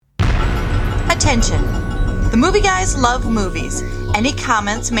Attention. The movie guys love movies. Any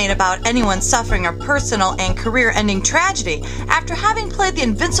comments made about anyone suffering a personal and career-ending tragedy after having played the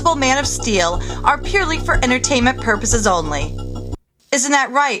invincible Man of Steel are purely for entertainment purposes only. Isn't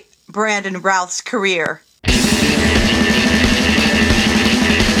that right, Brandon Routh's career?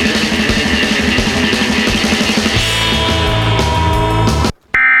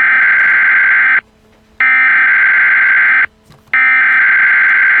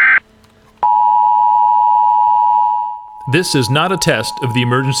 This is not a test of the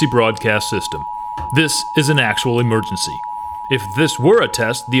emergency broadcast system. This is an actual emergency. If this were a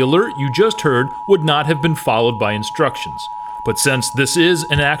test, the alert you just heard would not have been followed by instructions. But since this is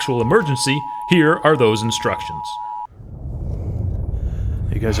an actual emergency, here are those instructions.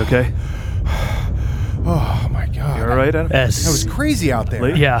 You guys okay? Oh my God. You all right, Adam? It was crazy out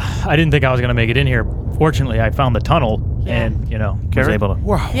there. Yeah, I didn't think I was going to make it in here. Fortunately, I found the tunnel and, was Karen? able to...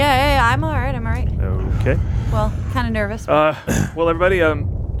 Wow. Yeah, I'm all right. Okay. Well, kind of nervous. Well, everybody,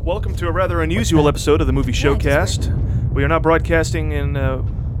 welcome to a rather unusual episode of the movie Showcast. We are now broadcasting in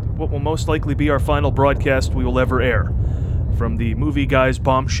what will most likely be our final broadcast we will ever air from the Movie Guys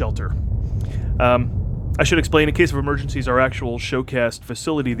Bomb Shelter. I should explain, in case of emergencies, our actual Showcast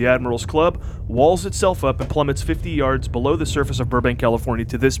facility, the Admiral's Club, walls itself up and plummets 50 yards below the surface of Burbank, California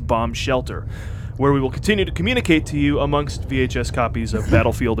to this bomb shelter, where we will continue to communicate to you amongst VHS copies of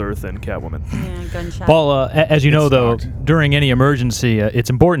Battlefield Earth and Catwoman. Yeah, gunshot. Paul, as you know, though, during any emergency, it's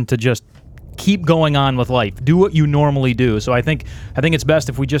important to just keep going on with life. Do what you normally do. So I think it's best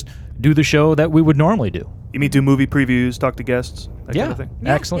if we just do the show that we would normally do. You mean do movie previews, talk to guests, that kind of thing?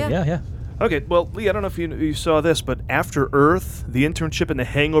 Excellent. Yeah. Okay, well, Lee, I don't know if you saw this, but After Earth, The Internship, and The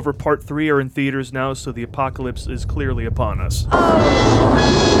Hangover Part 3 are in theaters now, so the apocalypse is clearly upon us.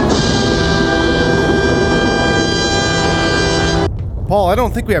 Paul, I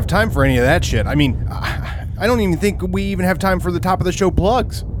don't think we have time for any of that shit. I mean, I don't even think we even have time for the top of the show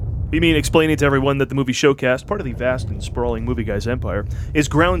plugs. You mean explaining to everyone that the movie Showcast, part of the vast and sprawling Movie Guys empire, is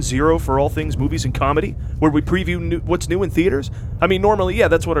ground zero for all things movies and comedy, where we preview what's new in theaters? I mean, normally,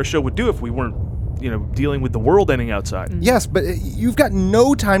 that's what our show would do if we weren't, dealing with the world ending outside. Yes, but you've got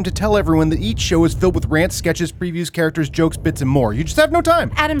no time to tell everyone that each show is filled with rants, sketches, previews, characters, jokes, bits, and more. You just have no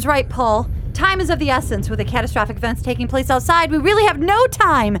time. Adam's right, Paul. Time is of the essence. With the catastrophic events taking place outside, we really have no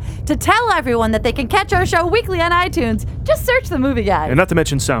time to tell everyone that they can catch our show weekly on iTunes. Just search the Movie Guys. And not to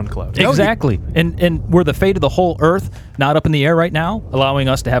mention SoundCloud. Exactly. And we're the fate of the whole Earth, not up in the air right now, allowing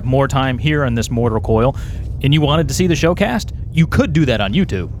us to have more time here on this mortal coil. And you wanted to see the Showcast? You could do that on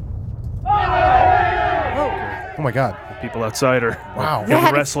YouTube. Oh my God. The people outside are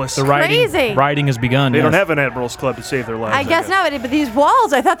getting restless. The crazy. riding has begun. They don't have an Admiral's Club to save their lives. I guess not, but these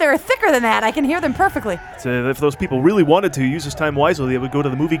walls, I thought they were thicker than that. I can hear them perfectly. So if those people really wanted to use this time wisely, they would go to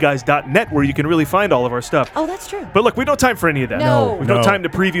themovieguys.net where you can really find all of our stuff. Oh, that's true. But look, we don't have time for any of that. No. We've no time to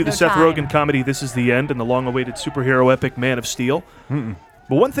preview the Seth time. Rogen comedy This Is the End and the long-awaited superhero epic Man of Steel.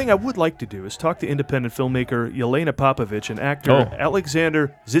 But one thing I would like to do is talk to independent filmmaker Yelena Popovic and actor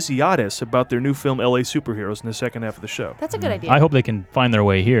Alexander Zisiades about their new film LA Superheroes in the second half of the show. That's a good idea. I hope they can find their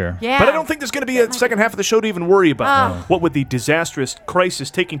way here. Yeah. But I don't think there's going to be a second half of the show to even worry about. What with the disastrous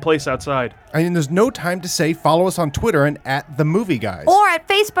crisis taking place outside. I mean, there's no time to say follow us on Twitter and at The Movie Guys. Or at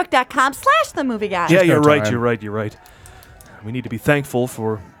Facebook.com/TheMovieGuys. Yeah, you're time. right. We need to be thankful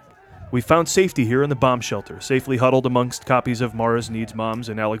for... We found safety here in the bomb shelter, safely huddled amongst copies of Mara's Needs Moms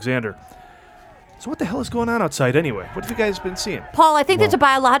and Alexander. So what the hell is going on outside anyway? What have you guys been seeing? Paul, I think there's a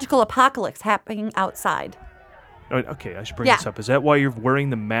biological apocalypse happening outside. Okay, I should bring this up. Is that why you're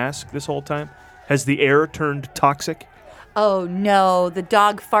wearing the mask this whole time? Has the air turned toxic? Oh, no. The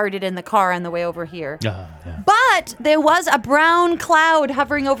dog farted in the car on the way over here. Yeah. But there was a brown cloud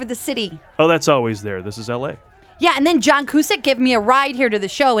hovering over the city. Oh, that's always there. This is L.A. Yeah, and then John Cusack gave me a ride here to the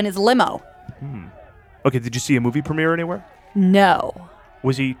show in his limo. Okay, did you see a movie premiere anywhere? No.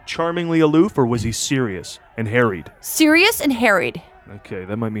 Was he charmingly aloof or was he serious and harried? Serious and harried. Okay,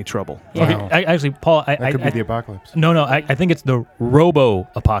 that might mean trouble. Yeah. Okay, actually, Paul, That could be the apocalypse. No, I think it's the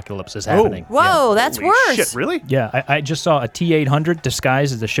robo-apocalypse is happening. Whoa, that's Holy worse. Shit, really? Yeah, I just saw a T-800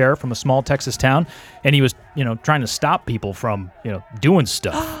 disguised as a sheriff from a small Texas town, and he was, trying to stop people from, doing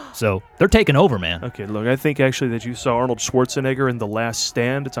stuff. So they're taking over, man. Okay, look, I think actually that you saw Arnold Schwarzenegger in The Last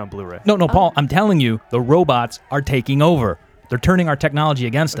Stand. It's on Blu-ray. No, Paul, I'm telling you, the robots are taking over. They're turning our technology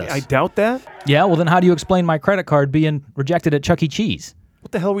against us. I doubt that. Yeah, well then how do you explain my credit card being rejected at Chuck E. Cheese?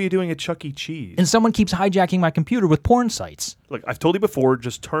 What the hell were you doing at Chuck E. Cheese? And someone keeps hijacking my computer with porn sites. Look, I've told you before,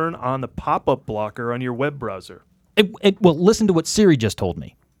 just turn on the pop-up blocker on your web browser. Well, listen to what Siri just told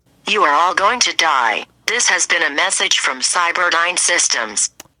me. You are all going to die. This has been a message from Cyberdyne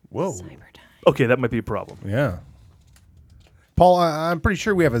Systems. Whoa. Okay, that might be a problem. Yeah. Paul, I'm pretty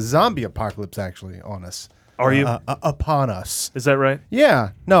sure we have a zombie apocalypse actually on us. Are you? Upon us. Is that right?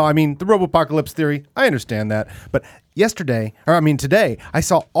 Yeah. No, I mean, the robo-apocalypse theory, I understand that. But today, I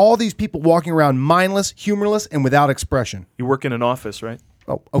saw all these people walking around mindless, humorless, and without expression. You work in an office, right?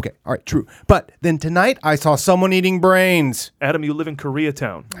 Oh, okay. All right, true. But then tonight, I saw someone eating brains. Adam, you live in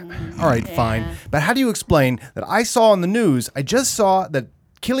Koreatown. All right, fine. But how do you explain that I saw on the news, I just saw that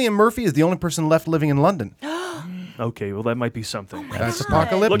Cillian Murphy is the only person left living in London? Okay, well, that might be something. That's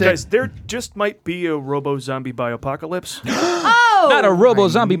apocalyptic. Look, guys, there just might be a robo-zombie biopocalypse. Not a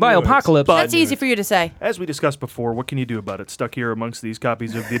robo-zombie biopocalypse. That's easy for you to say. As we discussed before, what can you do about it? Stuck here amongst these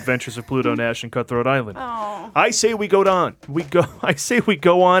copies of The Adventures of Pluto Nash and Cutthroat Island. I say we go on. I say we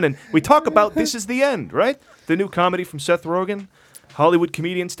go on and we talk about This Is the End, right? The new comedy from Seth Rogen. Hollywood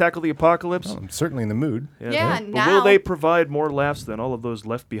comedians tackle the apocalypse. I'm certainly in the mood. Yeah, But now. will they provide more laughs than all of those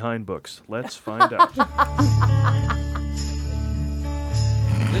Left Behind books? Let's find out.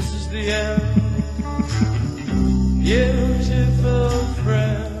 This is the end, beautiful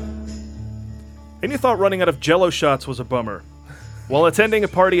friend. And you thought running out of Jell-O shots was a bummer. While attending a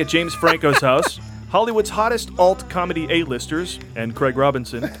party at James Franco's house, Hollywood's hottest alt-comedy A-listers, and Craig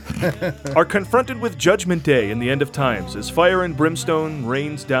Robinson, are confronted with Judgment Day and the end of times as fire and brimstone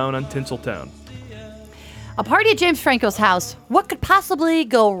rains down on Tinseltown. A party at James Franco's house. What could possibly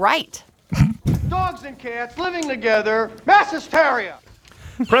go right? Dogs and cats living together, mass hysteria.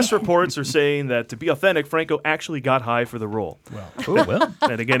 Press reports are saying that, to be authentic, Franco actually got high for the role. Well.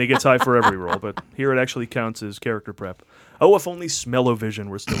 And again, he gets high for every role, but here it actually counts as character prep. Oh, if only Smell-O-Vision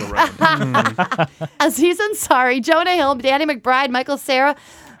were still around. Aziz Ansari, Jonah Hill, Danny McBride, Michael Cera.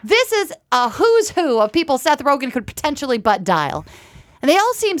 This is a who's who of people Seth Rogen could potentially butt dial. And they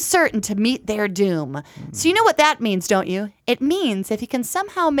all seem certain to meet their doom. So you know what that means, don't you? It means if he can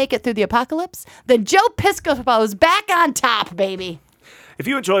somehow make it through the apocalypse, then Joe Piscopo's back on top, baby. If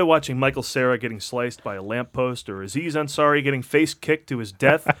you enjoy watching Michael Cera getting sliced by a lamppost or Aziz Ansari getting face kicked to his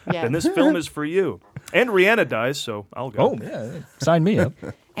death, Yeah. then this film is for you. And Rihanna dies, so I'll go. Oh, yeah. Sign me up.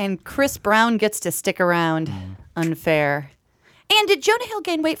 And Chris Brown gets to stick around. Unfair. And did Jonah Hill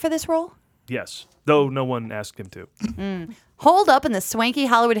gain weight for this role? Yes, though no one asked him to. Holed up in the swanky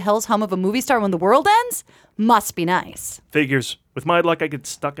Hollywood Hills home of a movie star when the world ends? Must be nice. Figures. With my luck, I get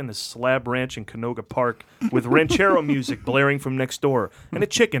stuck in the slab ranch in Canoga Park with ranchero music blaring from next door and a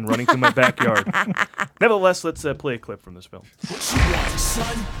chicken running through my backyard. Nevertheless, let's play a clip from this film. What you want,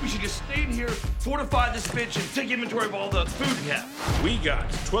 son? We should just stay in here, fortify this bitch, and take inventory of all the food we have. We got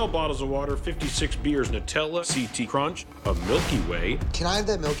 12 bottles of water, 56 beers, Nutella, CT Crunch, a Milky Way. Can I have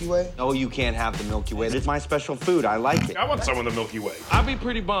that Milky Way? No, you can't have the Milky Way. It's my special food. I like it. I want some of the Milky Way. I'd be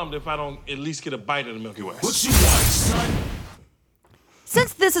pretty bummed if I don't at least get a bite of the Milky Way. What you want, son?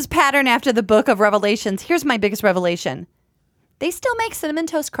 Since this is patterned after the book of Revelations, here's my biggest revelation. They still make Cinnamon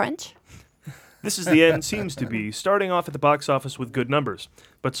Toast Crunch? This Is the End seems to be starting off at the box office with good numbers,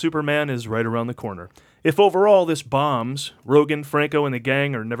 but Superman is right around the corner. If overall this bombs, Rogen, Franco, and the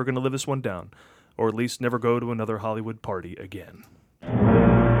gang are never going to live this one down, or at least never go to another Hollywood party again.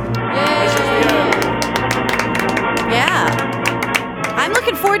 Yeah. I'm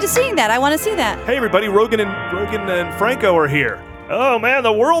looking forward to seeing that. I want to see that. Hey everybody, Rogen and Franco are here. Oh man,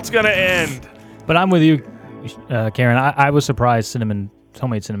 the world's going to end. But I'm with you, Karen. I was surprised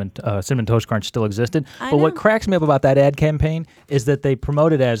homemade cinnamon toast crunch still existed. But what cracks me up about that ad campaign is that they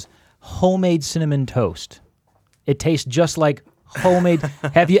promote it as homemade cinnamon toast. It tastes just like homemade.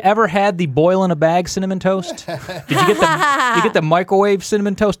 Have you ever had the boil in a bag cinnamon toast? Did you get the microwave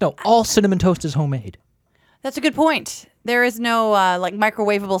cinnamon toast? No, all cinnamon toast is homemade. That's a good point. There is no like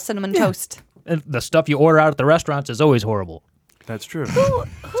microwavable cinnamon toast. And the stuff you order out at the restaurants is always horrible. That's true. Who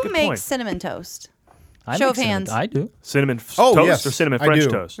good makes point. cinnamon toast? I Show make of cinnamon- hands. I do. Cinnamon Oh, toast yes, or cinnamon I French do.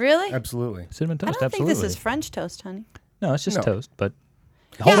 toast? Really? Absolutely. Cinnamon I toast, don't absolutely. think this is French toast, honey. No, it's just No. toast, but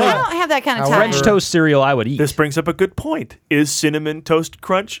Yeah, I don't have that kind of time. French toast cereal I would eat. This brings up a good point. Is cinnamon toast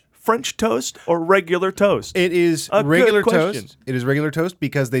crunch French toast or regular toast? It is A good regular question. toast. It is regular toast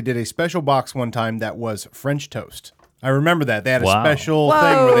because they did a special box one time that was French toast. I remember that. They had a Wow. special thing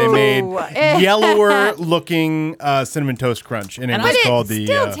where they made Whoa. yellower looking cinnamon toast crunch. And it But was it called the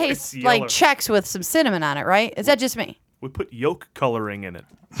still tastes It's like yellow. Chex with some cinnamon on it, right? Is that just me? We put yolk coloring in it.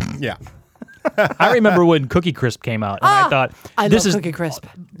 yeah. I remember when Cookie Crisp came out, and I thought, I this love is Cookie Crisp.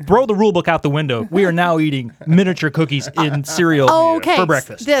 throw the rule book out the window. We are now eating miniature cookies in cereal Okay, for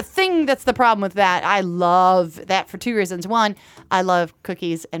breakfast. the thing that's the problem with that, I love that for two reasons. One, I love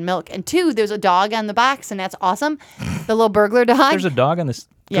cookies and milk. And two, there's a dog on the box, and that's awesome. The little burglar dog. There's a dog on this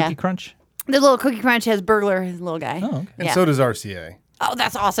Yeah. Cookie Crunch. The little Cookie Crunch has burglar, his little guy. Oh, okay. And so does RCA. Oh,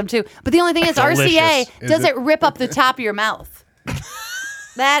 that's awesome too. But the only thing is, Delicious. RCA does it rip up the top of your mouth?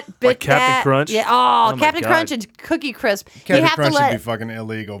 That bit, Like Captain Crunch? Yeah. Oh my Captain God. Crunch and Cookie Crisp. Captain you have Crunch to let should be fucking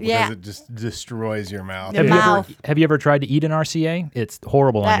illegal because it just destroys your mouth. Your mouth. Have you ever tried to eat an RCA? It's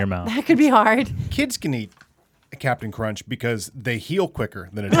horrible on your mouth. That could be hard. Kids can eat Captain Crunch because they heal quicker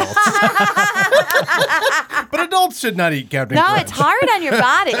than adults. But adults should not eat Captain No, Crunch. it's hard on your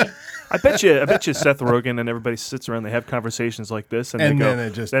body. I bet you Seth Rogen and everybody sits around, they have conversations like this, and And they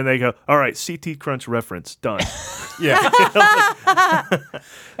go, then they go, all right, CT Crunch reference, done. Yeah.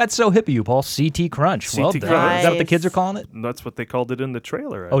 That's so hip of you, Paul. CT Crunch. Well CT done. Crunch. Is that what the kids are calling it? And that's what they called it in the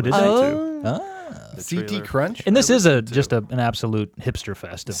trailer. Oh, did they? The CT trailer. Crunch? And this is just an absolute hipster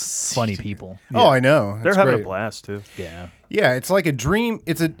fest of funny people. Oh, I know. They're That's having great. a blast, too. Yeah. Yeah, it's like a dream.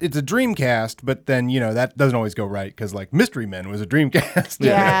 It's a Dreamcast, but then that doesn't always go right because like Mystery Men was a Dreamcast.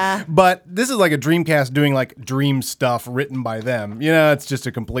 Yeah. But this is like a Dreamcast doing like dream stuff written by them. It's just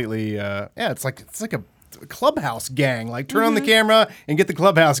a completely it's like a Clubhouse gang. Like turn on the camera and get the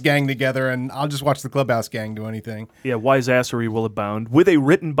Clubhouse gang together, and I'll just watch the Clubhouse gang do anything. Yeah, wiseassery will abound with a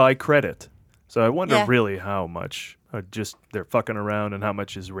written by credit. So I wonder Yeah. really how much just they're fucking around and how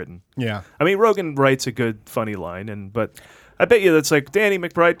much is written. Yeah. I mean, Rogan writes a good, funny line, but I bet you that's like, Danny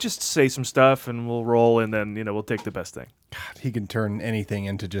McBride, just say some stuff and we'll roll, and then, we'll take the best thing. He can turn anything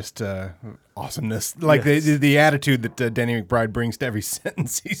into just awesomeness. Like the attitude that Danny McBride brings to every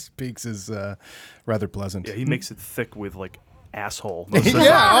sentence he speaks is rather pleasant. Yeah, he makes it thick with, like, asshole. most of the time.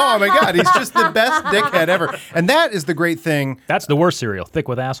 Yeah, oh my God, he's just the best dickhead ever. And that is the great thing. That's the worst cereal. Thick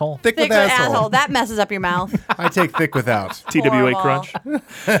with asshole. Thick Thick with with asshole. That messes up your mouth. I take thick without. TWA Horrible. Crunch.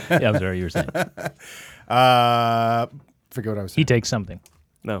 Yeah, I'm sorry, you were saying. Forget what I was He saying. takes something.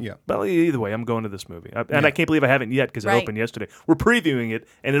 No. Yeah. Well, either way, I'm going to this movie. And I can't believe I haven't yet because it Right. opened yesterday. We're previewing it,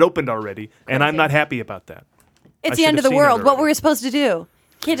 and it opened already, and I'm not happy about that. It's I the should end of have the seen it world. What already. were we supposed to do?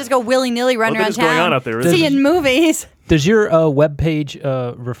 Can't just go willy-nilly running What around is going town on out there, isn't seeing it? movies. Does your webpage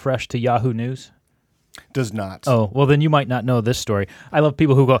refresh to Yahoo News? Does not. Oh, well, then you might not know this story. I love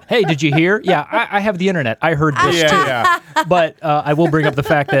people who go, hey, did you hear? Yeah, I have the internet. I heard this too. Yeah. But I will bring up the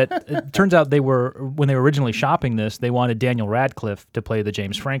fact that it turns out when they were originally shopping this, they wanted Daniel Radcliffe to play the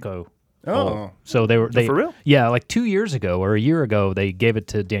James Franco role. Oh. So they For real? Yeah, like 2 years ago or a year ago, they gave it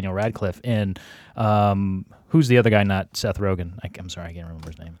to Daniel Radcliffe. And who's the other guy? Not Seth Rogen. I'm sorry, I can't remember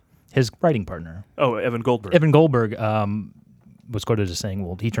his name. His writing partner. Oh, Evan Goldberg. Evan Goldberg was quoted as saying,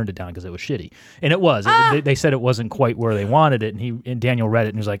 well, he turned it down because it was shitty. And it was. They said it wasn't quite where they wanted it, and Daniel read it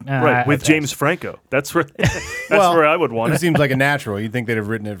and he was like, nah, Right, with I James Franco. That's where where I would want It it. seems like a natural. You'd think they'd have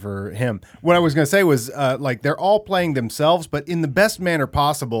written it for him. What I was going to say was, like, they're all playing themselves, but in the best manner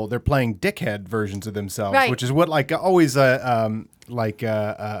possible, they're playing dickhead versions of themselves, Right. which is what, like, always, except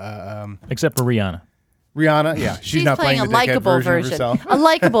for Rihanna. Rihanna, yeah, she's not playing a the dickhead likable version of herself. A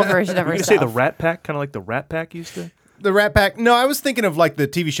likable version of You're going to herself. say the Rat Pack, kind of like the Rat Pack used to? The Rat Pack. No, I was thinking of like the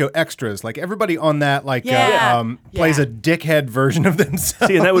TV show Extras. Like everybody on that, like, Yeah. plays Yeah. a dickhead version of themselves.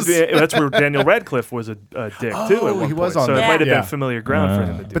 See, and that's where Daniel Radcliffe was a dick, too, at one he was point. on So that. it might have Yeah. been familiar ground for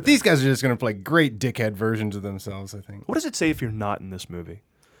him to do. But these guys are just going to play great dickhead versions of themselves, I think. What does it say if you're not in this movie?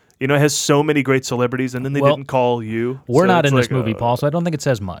 It has so many great celebrities, and then they Well, didn't call you. We're so not it's in this like, movie, Paul, so I don't think it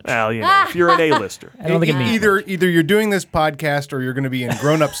says much. Well, if you're an A-lister. I don't think it means much. Either you're doing this podcast or you're going to be in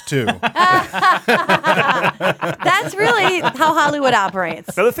Grown Ups 2. That's really how Hollywood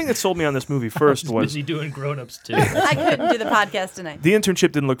operates. Now, the thing that sold me on this movie first was Busy doing grown-ups too. I couldn't do the podcast tonight. the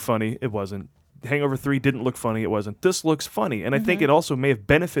internship didn't look funny. It wasn't. Hangover 3 didn't look funny. It wasn't. This looks funny, and I think it also may have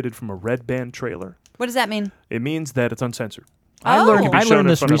benefited from a Red Band trailer. What does that mean? It means that it's uncensored. I Oh. learned, Can be I shown learned in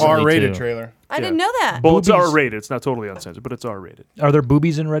this front of recently R-rated too. trailer. I didn't know that. Well, it's Boobies. R-rated. It's not totally uncensored, but it's R-rated. Are there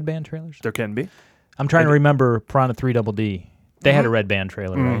boobies in Red Band trailers? There can be. I'm trying to remember Piranha 3 Double D. They had a Red Band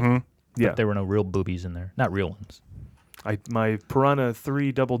trailer, right? Yeah. But there were no real boobies in there. Not real ones. My Piranha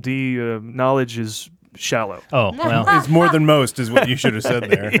 3 Double D knowledge is shallow. Oh, well, It's more than most, is what you should have said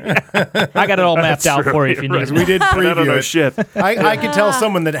there. I got it all mapped out for you if you Right. need We it. did I don't know preview it. shit. I could tell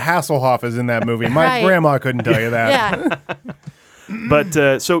someone that Hasselhoff is in that movie. My Right. grandma couldn't tell you that. Yeah.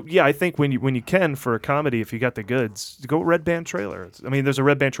 But so yeah, I think when you can for a comedy, if you got the goods, go Red Band trailer. There's a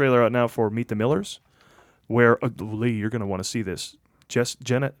Red Band trailer out now for Meet the Millers, where Lee, you're going to want to see this.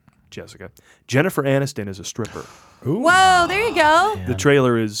 Jennifer Aniston is a stripper. Whoa, there you go. The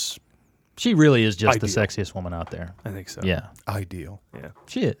trailer is, She really is just Ideal. the sexiest woman out there. I think so. Yeah. Ideal. Yeah.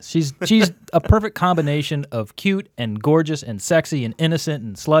 She is. She's a perfect combination of cute and gorgeous and sexy and innocent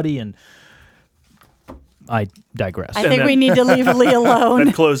and slutty and I digress. I think we need to leave Lee alone.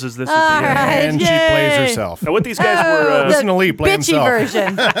 That closes this. All right, And she plays herself. Now, what these guys were Listen to Lee play bitchy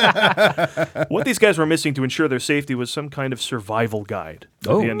himself. version. what these guys were missing to ensure their safety was some kind of survival guide at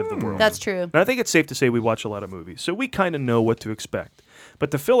the end of the world. That's true. And I think it's safe to say we watch a lot of movies, so we kind of know what to expect.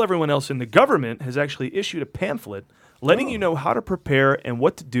 But to fill everyone else in, the government has actually issued a pamphlet letting you know how to prepare and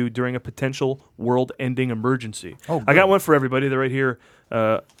what to do during a potential world-ending emergency. I got one for everybody. They're right here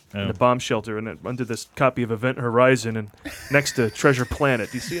in the bomb shelter, and under this copy of Event Horizon and next to Treasure Planet.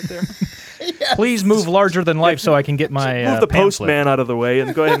 Do you see it there? Please move larger than life so I can get my Move the pamphlet. postman out of the way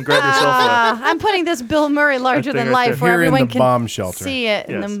and go ahead and grab yourself a... I'm putting this Bill Murray larger That thing than right life there. where Here in everyone the can bomb shelter. see it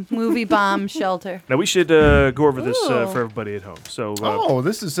in Yes. the movie Bomb Shelter. Now, we should go over this Ooh. for everybody at home. So, Oh,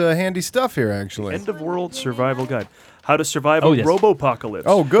 this is handy stuff here, actually. End of World Survival Guide. How to survive Oh, a yes. robo-apocalypse.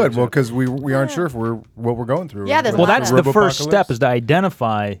 Oh, good. Well, because we aren't sure if what we're going through. Yeah, there's a Well, lot that's of- the first Robopocalypse? step is to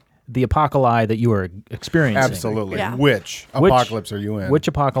identify the apocalypse that you are experiencing. Absolutely. Yeah. Which apocalypse are you in? Which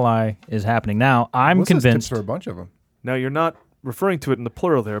apocalypse is happening now? I'm What's this tips convinced. for a bunch of them. Now, you're not referring to it in the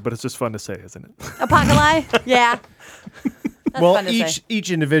plural there, but it's just fun to say, isn't it? Apocalypse? Yeah. That's Well, fun to say. each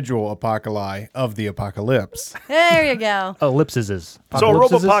individual apocalypse of the apocalypse. There you go. Ellipses. So a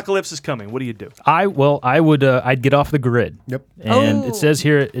robo-apocalypse is coming. What do you do? I would I'd get off the grid. Yep. And Oh. it says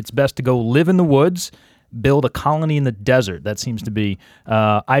here it's best to go live in the woods, build a colony in the desert. That seems to be.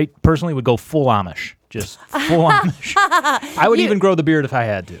 I personally would go full Amish, just full Amish. I would even grow the beard if I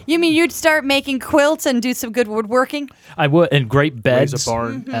had to. You mean you'd start making quilts and do some good woodworking? I would, and great beds. Raise a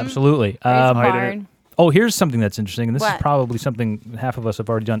barn. Absolutely. Raise a hide in barn. Oh, here's something that's interesting, and this What? is probably something half of us have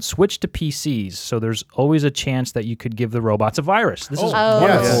already done. Switch to PCs, so there's always a chance that you could give the robots a virus. This is Oh.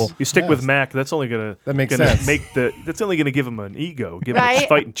 wonderful. Yes. You stick with Yes. Mac. That's only gonna That makes sense. That's only gonna give them an ego, give them a Right?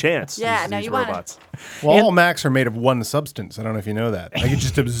 fighting chance. Yeah, these, no, these you wanna- robots. Well, all Macs are made of one substance. I don't know if you know that. They can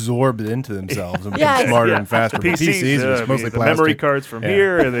just absorb it into themselves and Yeah. become smarter Yeah. and faster. The But PCs are I mostly mean, the plastic. memory cards from Yeah.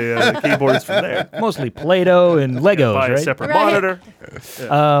 here and the keyboards from there. Mostly Play-Doh and Legos, Buy a right? separate Right.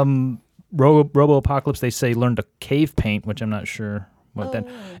 monitor. Robo-apocalypse, they say learn to cave paint, which I'm not sure what that.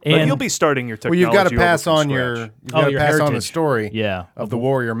 But And you'll be starting your Well, technology you've got to over pass from on scratch. your your pass on the heritage. story Yeah. of the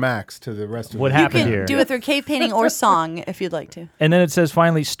warrior Max to the rest of What the You happened can here. do it through cave painting or song if you'd like to. And then it says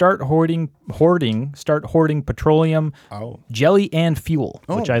finally start hoarding petroleum, Oh. jelly, and fuel,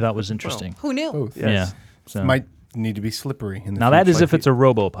 which I thought was interesting. Who knew? Both. Yeah. So Might need to be slippery in the now that future. is if it's a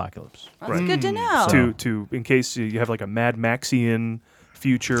robo-apocalypse. That's good to know. to in case you have like a Mad Maxian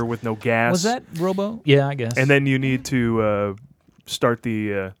future with no gas. Was that robo? Yeah, I guess. And then you need to start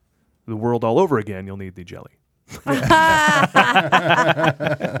the world all over again. You'll need the jelly.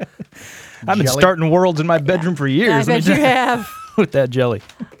 I've been jelly? starting worlds in my bedroom for I years. bet you have. With that jelly.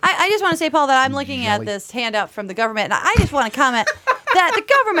 I just want to say, Paul, that I'm looking at this handout from the government, and I just want to comment that the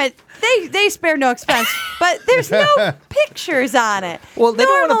government, they spare no expense, but there's no pictures on it. Well, they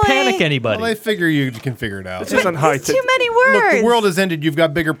don't want to Normally- panic anybody. Well, I figure you can figure it out. This is on high It's too many words. Look, the world has ended. You've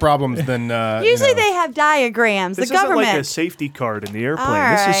got bigger problems than. Usually they have diagrams. This the isn't government. like a safety card in the airplane. All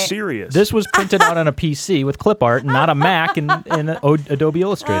This right. is serious. This was printed out on a PC with clip art, not a Mac in Adobe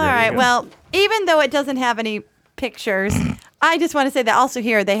Illustrator. All right. Well, even though it doesn't have any pictures, I just want to say that also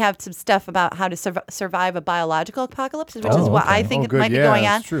here they have some stuff about how to survive a biological apocalypse, which is what I think good. might be Yeah, going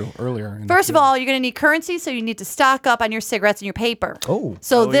on. that's true. Earlier. in the First of film. all, you're going to need currency, so you need to stock up on your cigarettes and your paper. Oh.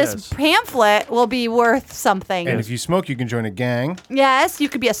 So Oh, this yes. pamphlet will be worth something. And if you smoke, you can join a gang. Yes, you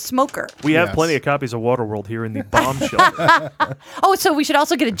could be a smoker. we have Yes. plenty of copies of Waterworld here in the bomb shelter. Oh, so we should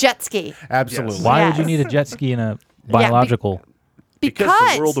also get a jet ski. Absolutely. Why would you Yes. need a jet ski in a biological?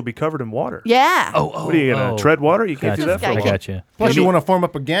 Because the world will be covered in water. Yeah. What are you going to tread water? You can't do that for a I while. gotcha. Plus, you want to form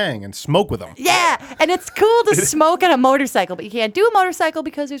up a gang and smoke with them. Yeah, and it's cool to smoke on a motorcycle, but you can't do a motorcycle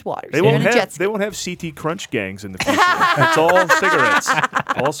because there's water. They So you're won't in a jet have ski. they won't have CT Crunch gangs in the future. It's all cigarettes.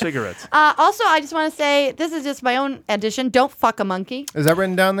 All cigarettes. Also, I just want to say this is just my own addition. Don't fuck a monkey. Is that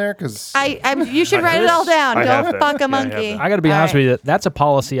written down there? Because You should write it all down. I have Don't that. fuck Yeah, a I have monkey. that. I got to be All honest right. with you. That's a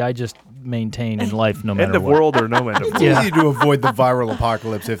policy I just maintain in life, no matter End of what. world or no end of world. it's easy to avoid the viral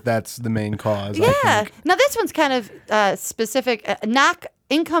apocalypse if that's the main cause. I Yeah. think. Now this one's kind of specific. Knock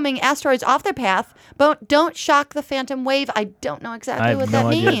incoming asteroids off their path, but don't shock the phantom wave. I don't know exactly I have what no that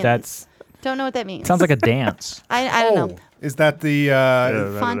idea. means. That's Don't know what that means. sounds like a dance. I don't know. Is that the?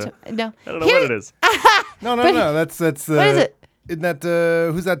 Font. No. I don't know what it is. No. That's. What is it? Isn't that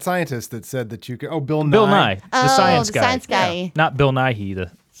who's that scientist that said that you could? Oh, Bill Nye. Bill Nye, the Oh, science the guy. science guy. Not Bill Nighy,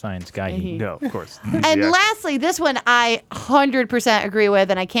 the science guy. No, of course. And Yeah. lastly, this one I 100% agree with,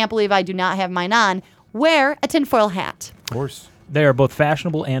 and I can't believe I do not have mine on. Wear a tinfoil hat. Of course. They are both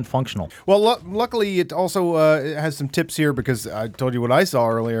fashionable and functional. Well, luckily, it also has some tips here because I told you what I saw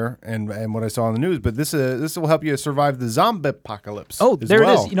earlier and what I saw on the news. But this will help you survive the zombie apocalypse. Oh, there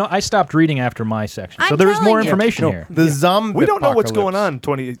well. it is. I stopped reading after my section, so I'm there is more telling you. information here. The zombie. We don't know what's apocalypse. going on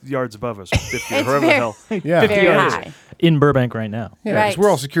 20 yards above us, 50 or It's however the very- hell. Yeah, Very high. In Burbank right now. Yeah, Right. 'cause we're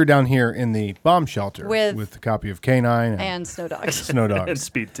all secure down here in the bomb shelter With- a copy of K9 And snow dogs. Snow And Dogs.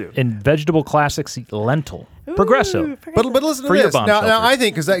 Speed 2. In vegetable classics, lentil, Progresso. But listen to For your this. bomb Now, shelter. I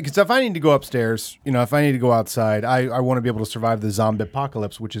think, because if I need to go upstairs, if I need to go outside, I want to be able to survive the zombie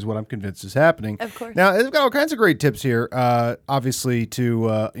apocalypse, which is what I'm convinced is happening. Of course. Now, it's got all kinds of great tips here, obviously, to,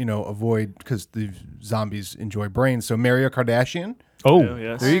 avoid, because the zombies enjoy brains. So marry a Kardashian. Oh,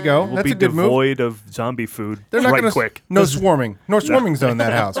 Yes. There you go. We'll That's be a good move. devoid of zombie food They're not right gonna, quick. No swarming. No swarming zone in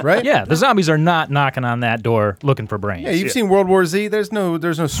that house, right? yeah. The zombies are not knocking on that door looking for brains. Yeah, you've seen World War Z. There's no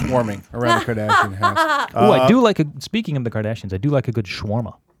swarming around the Kardashian house. Oh, I do like speaking of the Kardashians, I do like a good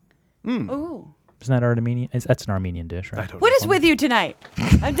shawarma. Ooh. Isn't that Armenian? That's an Armenian dish, right? What is with you tonight?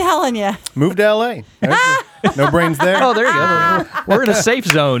 I'm telling you. Move to L.A. No brains there. Oh, there you go. We're in a safe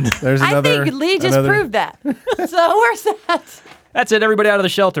zone. There's I another. think Lee just another- proved that. So we're set. That's it. Everybody out of the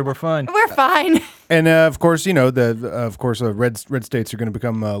shelter. We're fine. We're fine. And of course, red states are going to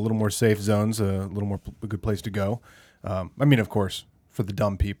become a little more safe zones, a little more a good place to go. Of course, for the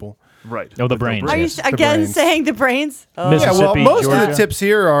dumb people. Right. Oh, the brains. Are you Yes. again brains. saying the brains? Oh. Mississippi, Yeah, well, most of the Georgia. tips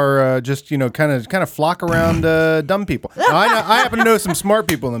here are just kind of flock around dumb people. Now, I happen to know some smart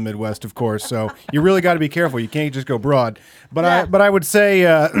people in the Midwest, of course, so you really got to be careful. You can't just go broad. But I would say.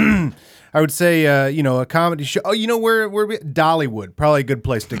 A comedy show. Oh, where Dollywood, probably a good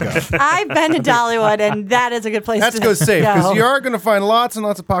place to go. I've been to Dollywood, and that is a good place That's to go safe because go. you are going to find lots and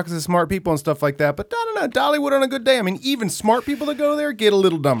lots of pockets of smart people and stuff like that. But I don't know, Dollywood on a good day. I mean, even smart people that go there get a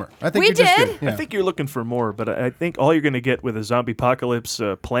little dumber. I think We you're just did. good. Yeah. I think you're looking for more, but I think all you're going to get with a zombie apocalypse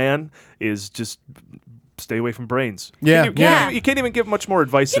plan is just stay away from brains. Yeah, You can't even give much more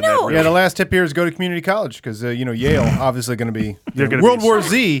advice than that. know- Really. Yeah, the last tip here is go to community college because Yale obviously going to be. They're gonna World be- War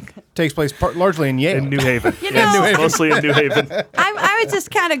Z takes place largely in Yale. In New Haven. You Yes, know- mostly in New Haven. I was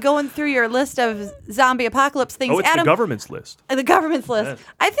just kind of going through your list of zombie apocalypse things. Oh, it's Adam, the government's list. The government's list. Yes.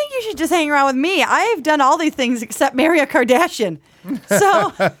 I think you should just hang around with me. I've done all these things except marry a Kardashian.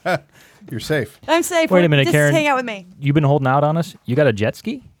 So You're safe. I'm safe. Wait a minute, just Karen. hang out with me. You've been holding out on us. You got a jet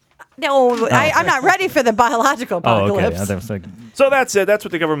ski? No, I'm not ready for the biological Oh, okay. apocalypse. I was like, So that's it. That's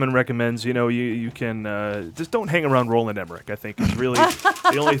what the government recommends. You can just don't hang around Roland Emmerich. I think is really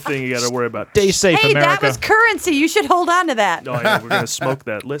the only thing you got to worry about. stay safe, Hey, America. that was currency. You should hold on to that. Oh, yeah, we're gonna smoke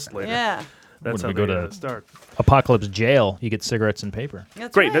that list later. Yeah. That's When how we they go to- start. Apocalypse jail. You get cigarettes and paper.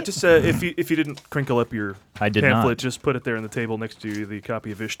 That's Great. right. That just if you didn't crinkle up your I did pamphlet, not. just put it there on the table next to the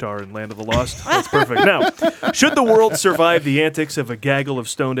copy of Ishtar and Land of the Lost. That's perfect. Now, should the world survive the antics of a gaggle of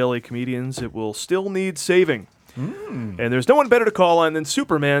stoned LA comedians, it will still need saving. And there's no one better to call on than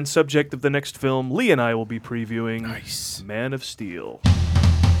Superman, subject of the next film Lee and I will be previewing. Nice. Man of Steel.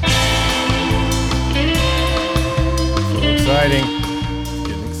 So exciting.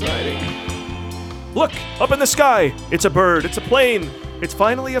 Getting exciting. Look, up in the sky. It's a bird. It's a plane. It's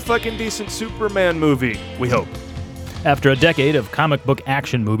finally a fucking decent Superman movie, we hope. After a decade of comic book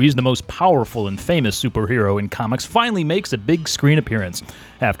action movies, the most powerful and famous superhero in comics finally makes a big screen appearance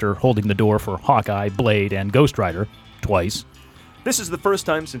after holding the door for Hawkeye, Blade, and Ghost Rider twice. This is the first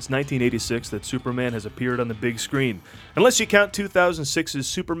time since 1986 that Superman has appeared on the big screen, unless you count 2006's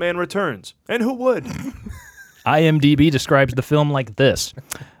Superman Returns. And who would? IMDb describes the film like this.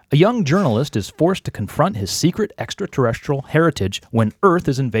 A young journalist is forced to confront his secret extraterrestrial heritage when Earth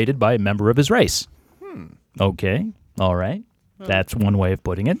is invaded by a member of his race. Okay, all right. That's one way of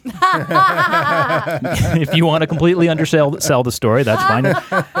putting it. If you want to completely undersell the story, that's fine.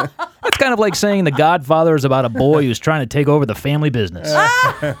 It's kind of like saying The Godfather is about a boy who's trying to take over the family business.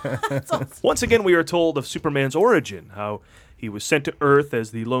 Once again, we are told of Superman's origin, how he was sent to Earth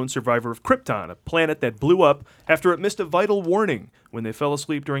as the lone survivor of Krypton, a planet that blew up after it missed a vital warning when they fell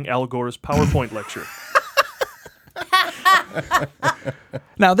asleep during Al Gore's PowerPoint lecture.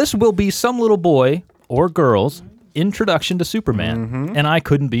 Now, this will be some little boy or girl's introduction to Superman, and I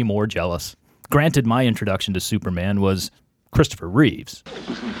couldn't be more jealous. Granted, my introduction to Superman was Christopher Reeves.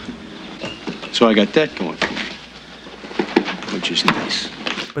 So I got that going for me, which is nice.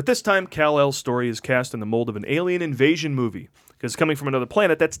 But this time, Kal-El's story is cast in the mold of an alien invasion movie, because coming from another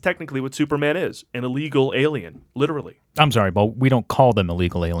planet, that's technically what Superman is, an illegal alien, literally. I'm sorry, but we don't call them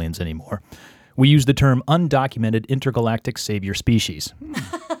illegal aliens anymore. We use the term undocumented intergalactic savior species.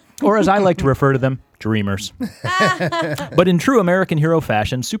 Or as I like to refer to them, dreamers. But in true American hero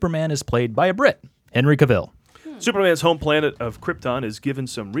fashion, Superman is played by a Brit, Henry Cavill. Superman's home planet of Krypton is given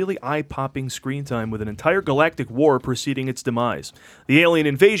some really eye-popping screen time with an entire galactic war preceding its demise. The alien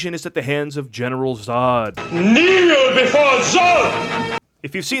invasion is at the hands of General Zod. Kneel before Zod!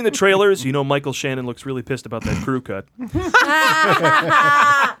 If you've seen the trailers, you know Michael Shannon looks really pissed about that crew cut.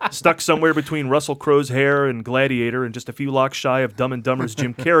 Stuck somewhere between Russell Crowe's hair and Gladiator and just a few locks shy of Dumb and Dumber's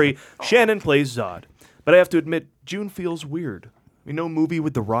Jim Carrey, Shannon plays Zod. But I have to admit, June feels weird. No movie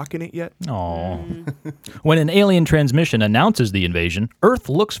with The Rock in it yet? Aww. When an alien transmission announces the invasion, Earth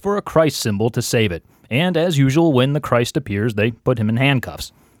looks for a Christ symbol to save it. And as usual, when the Christ appears, they put him in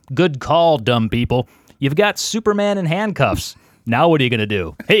handcuffs. Good call, dumb people. You've got Superman in handcuffs. Now what are you going to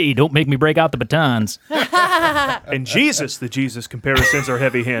do? Hey, don't make me break out the batons. And Jesus, the Jesus comparisons are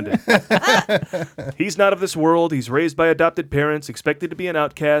heavy-handed. He's not of this world. He's raised by adopted parents, expected to be an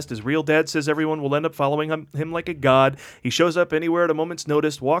outcast. His real dad says everyone will end up following him like a god. He shows up anywhere at a moment's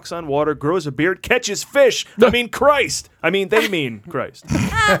notice, walks on water, grows a beard, catches fish. Christ. They mean Christ.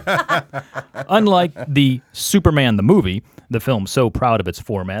 Unlike the Superman the movie, the film so proud of its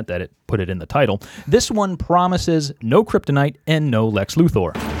format that it put it in the title, this one promises no kryptonite and no Lex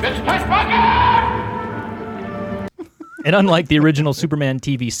Luthor. And unlike the original Superman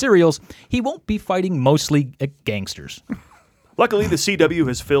TV serials, he won't be fighting mostly gangsters. Luckily, the CW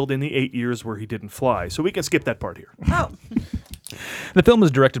has filled in the 8 years where he didn't fly, so we can skip that part here. Oh. The film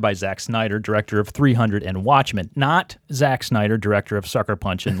was directed by Zack Snyder, director of 300 and Watchmen, not Zack Snyder, director of Sucker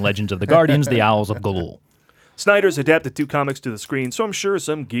Punch and Legends of the Guardians, The Owls of Galul. Snyder's adapted 2 comics to the screen, so I'm sure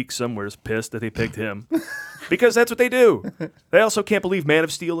some geek somewhere's pissed that they picked him. Because that's what they do. They also can't believe Man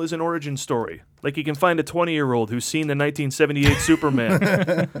of Steel is an origin story. Like you can find a 20-year-old who's seen the 1978 Superman.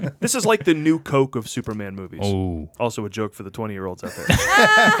 This is like the new Coke of Superman movies. Oh. Also a joke for the 20-year-olds out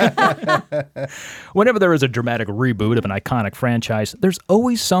there. Whenever there is a dramatic reboot of an iconic franchise, there's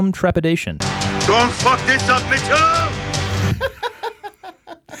always some trepidation. Don't fuck this up, bitch!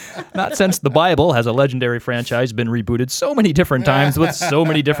 Not since the Bible has a legendary franchise been rebooted so many different times with so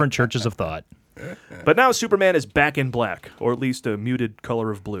many different churches of thought. But now Superman is back in black, or at least a muted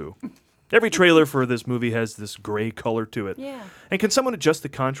color of blue. Every trailer for this movie has this gray color to it. Yeah. And can someone adjust the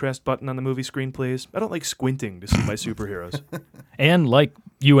contrast button on the movie screen, please? I don't like squinting to see my superheroes. And like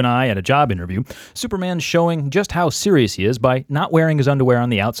you and I at a job interview, Superman's showing just how serious he is by not wearing his underwear on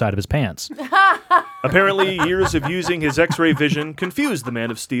the outside of his pants. Apparently, years of using his X-ray vision confused the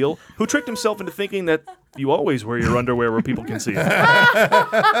Man of Steel, who tricked himself into thinking that you always wear your underwear where people can see it.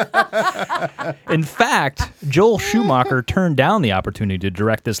 In fact, Joel Schumacher turned down the opportunity to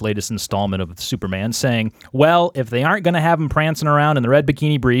direct this latest installment of Superman, saying, well, if they aren't going to have him prancing around in the red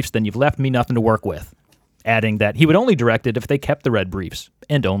bikini briefs, then you've left me nothing to work with. Adding that he would only direct it if they kept the red briefs,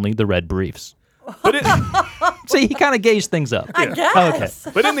 and only the red briefs. But it, See, he kind of gauged things up. I guess.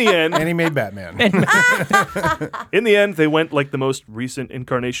 but in the end, And he made Batman. in the end, they went like the most recent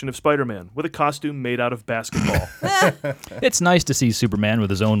incarnation of Spider-Man, with a costume made out of basketball. It's nice to see Superman with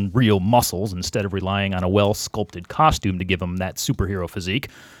his own real muscles instead of relying on a well-sculpted costume to give him that superhero physique.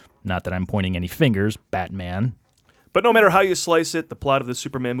 Not that I'm pointing any fingers, Batman. But no matter how you slice it, the plot of the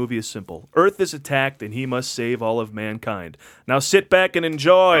Superman movie is simple. Earth is attacked, and he must save all of mankind. Now sit back and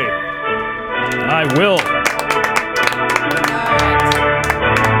enjoy. I will.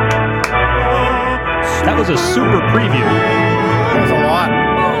 That was a super preview. That was a lot.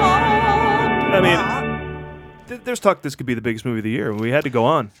 I mean, there's talk this could be the biggest movie of the year, and we had to go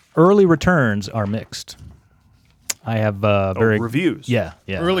on. Early returns are mixed. I have very reviews. Yeah.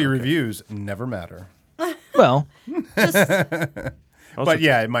 Early reviews never matter. Well, But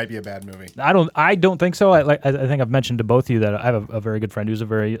yeah, it might be a bad movie. I don't think so. I think I've mentioned to both of you that I have a very good friend who's a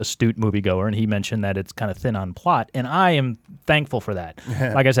very astute moviegoer, and he mentioned that it's kind of thin on plot, and I am thankful for that.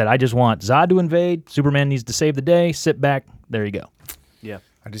 Like I said, I just want Zod to invade. Superman needs to save the day. Sit back. There you go. Yeah.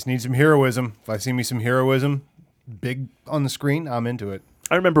 I just need some heroism. If I see me some heroism big on the screen, I'm into it.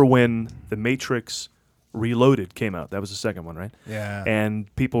 I remember when The Matrix Reloaded came out. That was the second one, right? Yeah.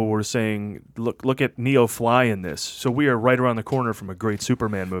 And people were saying, look at Neo fly in this. So we are right around the corner from a great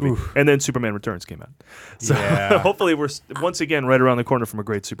Superman movie. Oof. And then Superman Returns came out. So hopefully we're once again right around the corner from a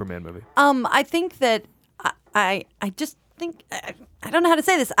great Superman movie. I think that I just think I don't know how to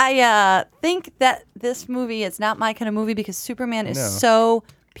say this. I think that this movie is not my kind of movie because Superman is so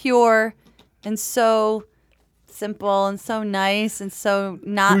pure and so simple and so nice and so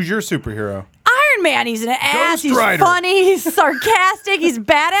not. Who's your superhero? Iron Man. He's an ass. He's Rider. funny. He's sarcastic. He's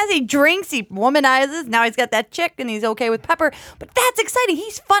badass. He drinks. He womanizes. Now he's got that chick and he's okay with Pepper. But that's exciting.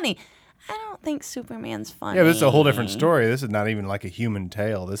 He's funny. I don't think Superman's funny. Yeah, this is a whole different story. This is not even like a human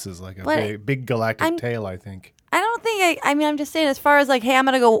tale. This is like a big galactic tale, I think. I don't think saying. I'm just saying, as far as like, hey, I'm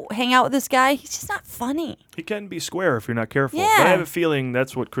gonna go hang out with this guy. He's just not funny. He can be square if you're not careful. Yeah. But I have a feeling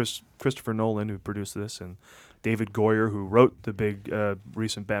that's what Christopher Nolan, who produced this, and David Goyer, who wrote the big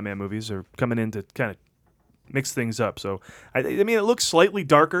recent Batman movies, are coming in to kind of mix things up. So, I mean, it looks slightly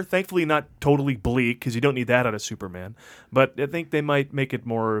darker. Thankfully, not totally bleak, because you don't need that out of Superman. But I think they might make it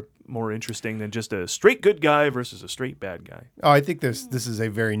more interesting than just a straight good guy versus a straight bad guy. Oh, I think this is a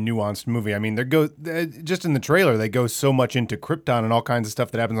very nuanced movie. I mean, just in the trailer, they go so much into Krypton and all kinds of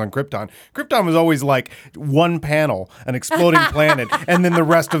stuff that happens on Krypton. Krypton was always like one panel, an exploding planet, and then the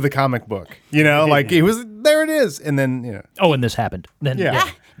rest of the comic book. You know, like it was, there it is. And then, you know. Oh, and this happened. Then, yeah.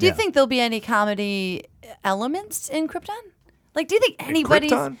 Do you think there'll be any comedy elements in Krypton? Like, do you think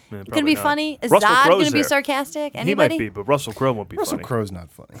anybody's going to be funny? Is Zod going to be sarcastic? Anybody? He might be, but Russell Crowe won't be funny. Russell Crowe's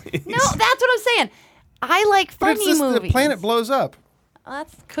not funny. No, that's what I'm saying. I like funny movies. The planet blows up. Well,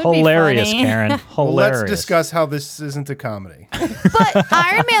 that could Hilarious, be funny. Karen. Hilarious. Well, let's discuss how this isn't a comedy. But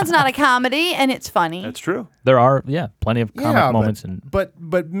Iron Man's not a comedy, and it's funny. That's true. There are, plenty of comic moments. But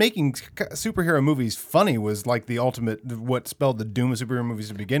making superhero movies funny was like the ultimate, what spelled the doom of superhero movies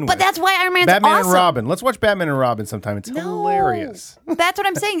to begin with. But that's why Iron Man's Batman awesome. and Robin. Let's watch Batman and Robin sometime. It's hilarious. That's what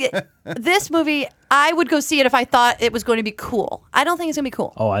I'm saying. This movie, I would go see it if I thought it was going to be cool. I don't think it's going to be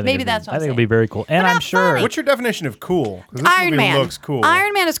cool. Oh, I think maybe that's what I I'm think saying. it'll be very cool. And I'm sure. What's your definition of cool? 'Cause this Iron movie Man looks cool.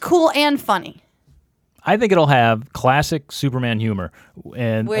 Iron Man is cool and funny. I think it'll have classic Superman humor,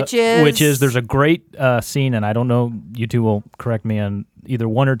 and Which is there's a great scene, and I don't know, you two will correct me on either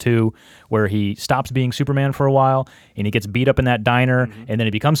one or two, where he stops being Superman for a while, and he gets beat up in that diner, and then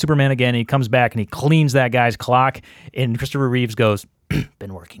he becomes Superman again, and he comes back and he cleans that guy's clock, and Christopher Reeves goes,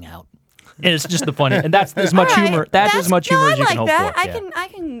 "Been working out." And it's just the funny, and that's as much humor. That's as much humor as you can hope for. I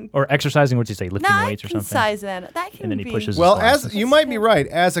can. Or exercising, what'd you say, lifting weights or something? Size that. That can and then he be. pushes. Well, his glasses. you might be right.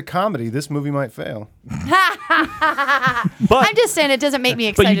 As a comedy, this movie might fail. I'm just saying it doesn't make me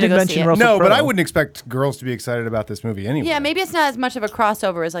excited But you did to go mention see it. Russell No, but Crowe. I wouldn't expect girls to be excited about this movie anyway. Yeah, maybe it's not as much of a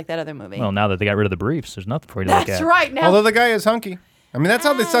crossover as like that other movie. Well, now that they got rid of the briefs, there's nothing for you to look at. That's right. Now, Although the guy is hunky. I mean, that's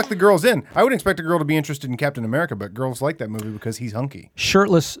how they suck the girls in. I wouldn't expect a girl to be interested in Captain America, but girls like that movie because he's hunky.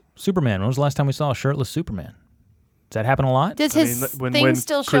 Shirtless Superman. When was the last time we saw a shirtless Superman? Does that happen a lot? does his thing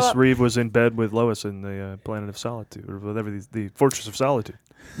still show Chris up? Reeve was in bed with Lois in the Planet of Solitude, or whatever, the Fortress of Solitude.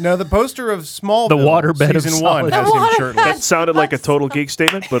 No, the poster of Smallville, The waterbed of season 1 Solitude. has him shirtless. That sounded like a total geek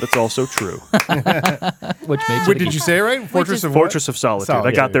statement, but it's also true. Which makes Wait, it did you say it right? Fortress of what? Fortress of Solitude.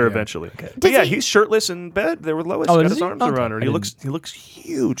 I got there eventually. Does But yeah, he- he's shirtless in bed there with Lois. Oh, Got is his he? arms Okay. around her. I He looks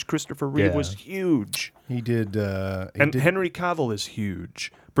huge. Christopher Reeve Yeah. was huge. He did. And Henry Cavill is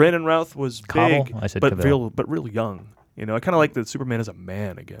huge. Brandon Routh was Cavill? big, I said but Cavill. real young. You know, I kind of like that Superman is a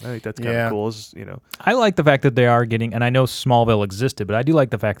man again. I think that's kind of cool. I like the fact that they are getting, and I know Smallville existed, but I do like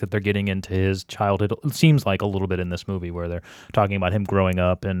the fact that they're getting into his childhood. It seems like a little bit in this movie where they're talking about him growing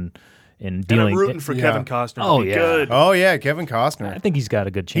up and And dealing. I'm rooting for Kevin Costner. Oh, to be yeah. good. Oh yeah, Kevin Costner. I think he's got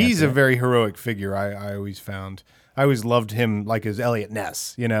a good chance. He's a there. very heroic figure. I always found. I always loved him like as Elliot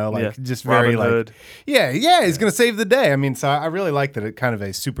Ness. You know, like just very Robin Hood. Yeah. He's gonna save the day. I mean, so I really like that. It kind of a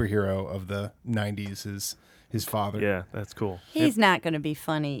superhero of the '90s is his father. Yeah, that's cool. He's not going to be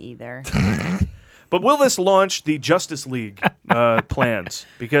funny either. But will this launch the Justice League plans?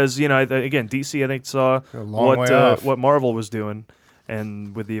 Because again, DC I think saw A long way off. what Marvel was doing,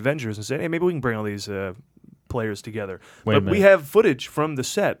 and with the Avengers, and said, hey, maybe we can bring all these players together. Wait a But we minute. have footage from the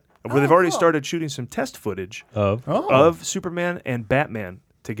set where they've already started shooting some test footage of Superman and Batman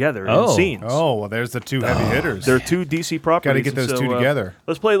together in scenes. Oh, well, there's the two heavy hitters. They're two DC properties. Got to get those and two so, together.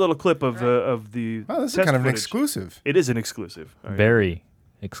 Let's play a little clip of the. Oh, this is test kind of an footage. exclusive. It is an exclusive. All right. Very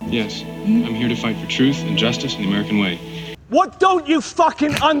exclusive. Yes, I'm here to fight for truth and justice in the American way. What don't you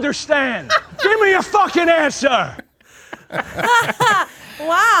fucking understand? Give me a fucking answer!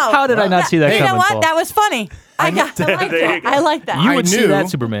 Wow. How did I not see that You coming? know what? Paul? That was funny. I like There you that. go. I like that. You I would see knew- that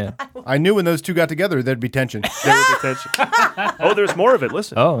Superman. I knew when those two got together, there'd be tension. There will be tension. Oh, there's more of it.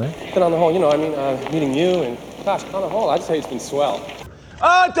 Listen. Oh, yeah. But on the whole, meeting you and gosh, on the whole, I'd say it's been swell.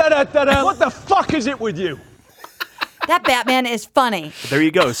 What the fuck is it with you? That Batman is funny. There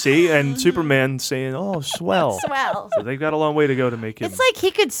you go. See, and Superman saying, "Oh, swell." Swell. So they've got a long way to go to make him. It's like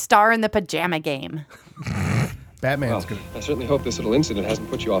he could star in the Pajama Game. Batman's good. I certainly hope this little incident hasn't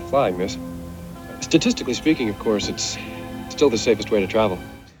put you off flying, miss. Statistically speaking, of course, it's still the safest way to travel.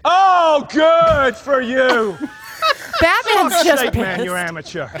 Oh, good for you! Batman's Fuck's just sake, man, pissed. you're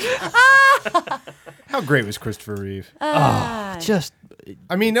amateur. How great was Christopher Reeve? Just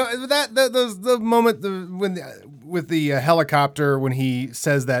I mean, the moment with the helicopter when he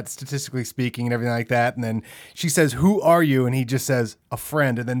says that, statistically speaking, and everything like that, and then she says, "Who are you?" and he just says, "A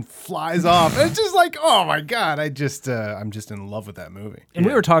friend," and then flies off. And it's just like, oh my god, I'm just in love with that movie. And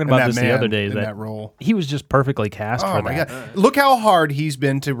we were talking about this the other day, that role. He was just perfectly cast for Oh my that. god, look how hard he's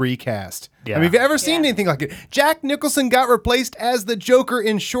been to recast. Yeah. I mean, have you ever seen anything like it? Jack Nicholson got replaced as the Joker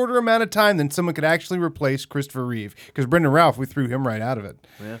in shorter amount of time than someone could actually replace Christopher Reeve. Because Brendan Ralph, we threw him right out of it.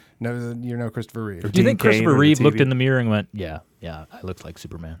 Yeah. No, you're no Christopher Reeve. Do you think Christopher Reeve looked in the mirror and went, "Yeah, I look like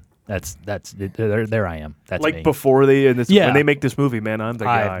Superman"? That's there I am. That's like me. Before when they make this movie, man, I'm the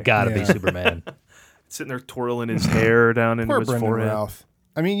guy. I've got to be Superman. Sitting there twirling his hair down into his Brendan forehead. Ralph.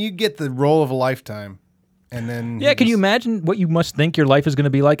 I mean, you get the role of a lifetime. And then can you imagine what you must think your life is going to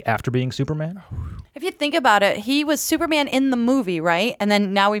be like after being Superman? If you think about it, he was Superman in the movie, right? And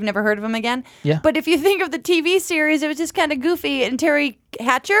then now we've never heard of him again. Yeah. But if you think of the TV series, it was just kind of goofy. And Terry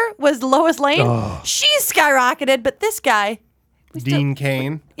Hatcher was Lois Lane. Oh. She's skyrocketed, but this guy, Dean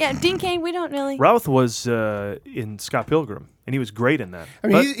Cain. yeah, Dean Cain, we don't really. Routh was in Scott Pilgrim, and he was great in that. I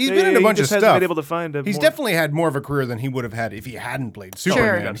mean, he's been in a bunch of just hasn't stuff. been able to find he's more. definitely had more of a career than he would have had if he hadn't played Superman.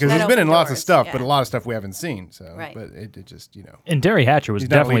 Sure. Because That he's been in opened lots of doors, stuff, yeah. but a lot of stuff we haven't seen. So, Right. but it just And Terry Hatcher was He's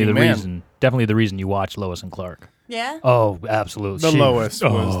not a definitely the leading man. reason. Definitely the reason you watch Lois and Clark. Yeah? Oh, absolutely. the Lois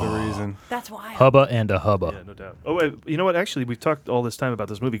was the reason. That's wild. Hubba and a hubba. Yeah, no doubt. Oh, wait, you know what? Actually, we've talked all this time about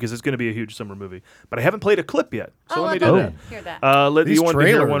this movie because it's going to be a huge summer movie, but I haven't played a clip yet. So let me do that. Hear that. These You wanted to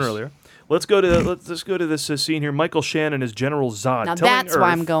hear one trailers. earlier. Let's go to this scene here. Michael Shannon as General Zod. Now telling that's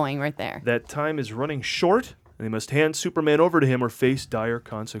why I'm Earth going right there. that time is running short, and they must hand Superman over to him or face dire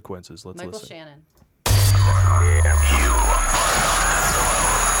consequences. Let's Michael listen. Shannon.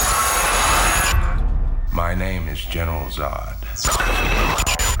 My name is General Zod.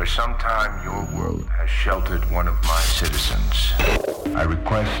 For some time, your world has sheltered one of my citizens. I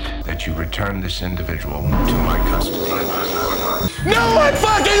request that you return this individual to my custody. No one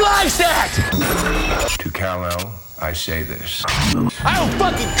fucking likes that! To Kal-El, I say this. I will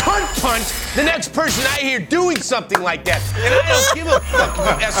fucking cunt punch the next person I hear doing something like that. And I don't give a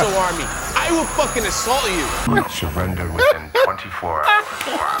fuck, you SOR me. I will fucking assault you. Surrender within 24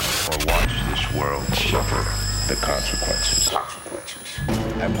 hours or watch this world suffer the consequences.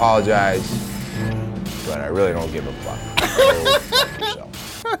 I apologize, but I really don't give a fuck. Go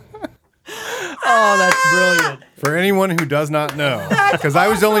yourself. Oh, that's brilliant. For anyone who does not know, because I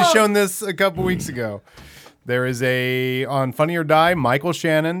was only shown this a couple weeks ago, there is on Funny or Die, Michael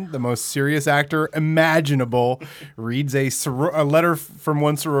Shannon, the most serious actor imaginable, reads a letter from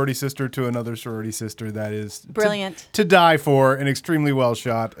one sorority sister to another sorority sister that is Brilliant. to die for, and extremely well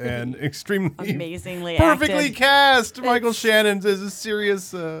shot and extremely Amazingly perfectly acted. cast. Michael Shannon is a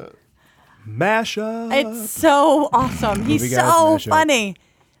serious Mashup. It's so awesome. He's Movie guys so mashup. funny.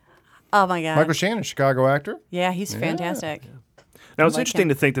 Oh my god. Michael Shannon, Chicago actor. Yeah, he's fantastic. Now it's like interesting him.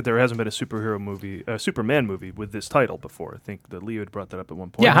 to think that there hasn't been a Superman movie with this title before. I think that Leo had brought that up at one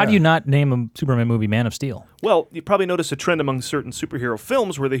point. Yeah, how do you not name a Superman movie Man of Steel? Well, you probably notice a trend among certain superhero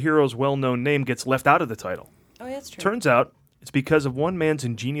films where the hero's well-known name gets left out of the title. Oh, yeah, that's true. Turns out it's because of one man's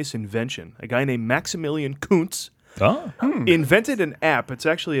ingenious invention. A guy named Maximilian Kuntz invented an app. It's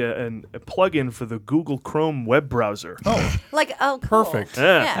actually a plug-in for the Google Chrome web browser. Like, oh, cool. Perfect.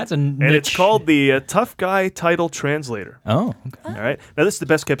 Yeah. That's a And it's niche. called the Tough Guy Title Translator. Oh, okay. All right. Now, this is the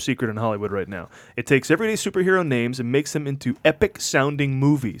best kept secret in Hollywood right now. It takes everyday superhero names and makes them into epic sounding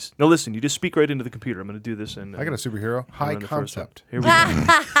movies. Now, listen, you just speak right into the computer. I'm going to do this. And I got a superhero. High run the first one. concept. Here we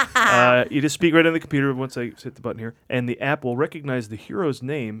go. You just speak right into the computer once I hit the button here, and the app will recognize the hero's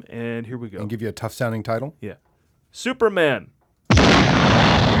name. And here we go. And give you a tough sounding title. Yeah. Superman.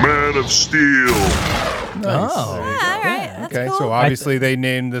 Man of Steel. Nice. Oh. All right, that's Okay, cool. so obviously they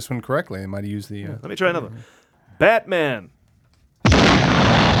named this one correctly. They might have used the. Let me try another one. Batman.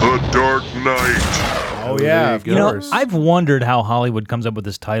 The Dark Knight. Oh yeah, of You know, course. I've wondered how Hollywood comes up with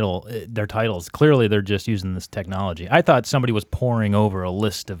this title, their titles. Clearly, they're just using this technology. I thought somebody was poring over a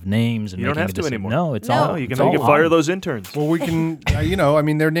list of names and You don't making have a to decision. anymore. No, it's No. all. Oh, you it's can all fire on. those interns. Well, we can, I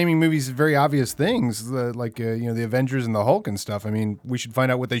mean, they're naming movies very obvious things, like the Avengers and the Hulk and stuff. I mean, we should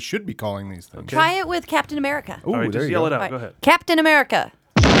find out what they should be calling these things. Try it with Captain America. Ooh, All right, there just you yell go. it out. All Go right. ahead. Captain America.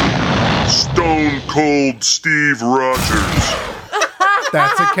 Stone Cold Steve Rogers.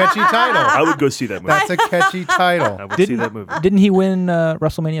 That's a catchy title. I would go see that movie. That's a catchy title. I would see that movie. Didn't he win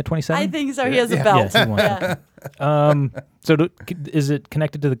WrestleMania 27? I think so. He has a Yeah. belt. Yes, he won. Yeah. So is it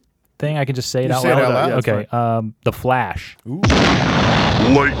connected to thing? I can just say it You out say it loud? out loud, yeah, that's Okay. The Flash.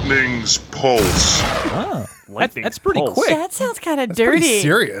 Lightning's pulse. Oh, Lightning that's pretty pulse. quick. That sounds kind of pretty dirty.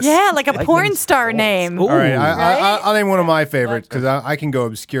 serious. Yeah, like a porn star name. All right, Right? I'll name one of my favorites because I can go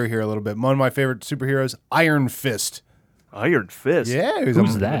obscure here a little bit. One of my favorite superheroes, Iron Fist. Iron Fist. Yeah, Who's I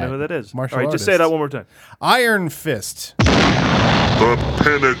that? don't know who that is. Martial All right, just say it artist. out one more time. Iron Fist. The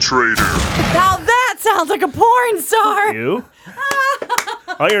penetrator. Now that sounds like a porn star. You?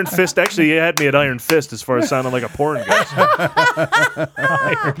 Iron Fist. Actually, you had me at Iron Fist as far as sounding like a porn guy.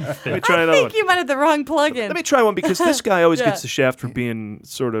 Let me try I another think one. you might have the wrong plug-in. Let me try one because this guy always Yeah. gets the shaft for being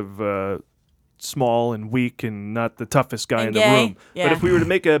sort of small and weak and not the toughest guy And in the gay? room. Yeah. But if we were to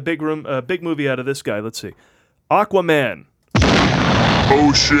make a big movie out of this guy, let's see, Aquaman.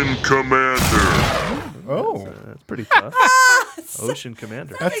 Ocean Commander. Oh, That's pretty tough. Ocean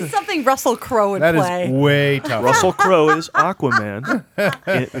Commander. That's something Russell Crowe would that play. is way tough. Russell Crowe is Aquaman. Yeah,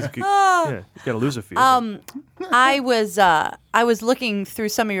 you gotta lose a few. I was looking through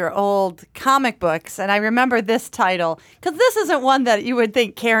some of your old comic books, and I remember this title because this isn't one that you would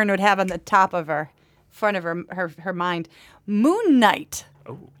think Karen would have on the top of front of her mind. Moon Knight.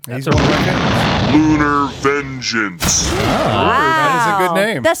 He's one of my favorites. Lunar Vengeance. That is a good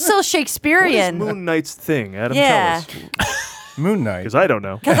name. That's so What is Shakespearean. Moon Knight's thing? Adam, Yeah. tell us. Moon Knight. Because I don't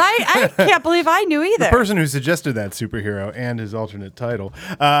know. Because I can't believe I knew either. The person who suggested that superhero and his alternate title.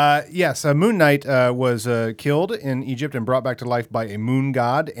 Yes, Moon Knight was killed in Egypt and brought back to life by a moon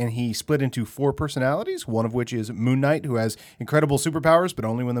god, and he split into 4 personalities, one of which is Moon Knight, who has incredible superpowers, but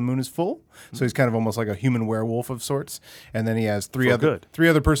only when the moon is full. So he's kind of almost like a human werewolf of sorts. And then he has three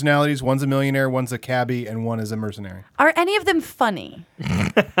other personalities. One's a millionaire, one's a cabbie, and one is a mercenary. Are any of them funny?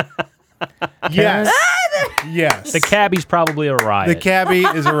 Yes. Yes. The cabbie's probably a riot. The cabbie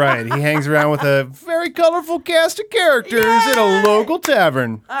is a riot. He hangs around with a very colorful cast of characters in a local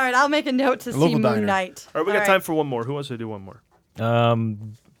tavern. All right, I'll make a note to see local Moon diner. Knight. All right, we got time for one more. Who wants to do one more?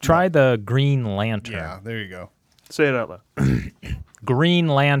 Try the Green Lantern. Yeah, there you go. Say it out loud. Green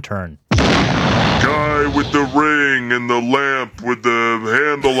Lantern. Guy with the ring and the lamp with the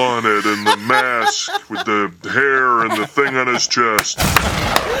handle on it and the mask with the hair and the thing on his chest.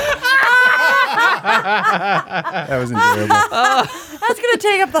 That was enjoyable. That's going to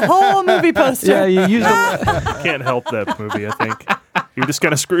take up the whole movie poster. Yeah, you used Can't help that movie, I think. You're just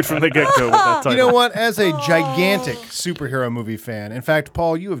kind of screwed from the get-go with that title. You know what? As a gigantic superhero movie fan, in fact,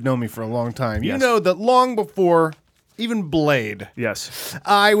 Paul, you have known me for a long time. You Yes. know that long before even Blade, Yes.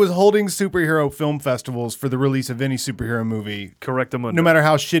 I was holding superhero film festivals for the release of any superhero movie. Correct, No matter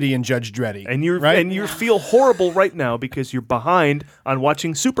how shitty and Judge Dreddy. And you're right? and you feel horrible right now because you're behind on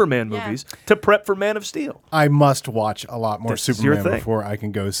watching Superman movies to prep for Man of Steel. I must watch a lot more This is your Superman thing. before I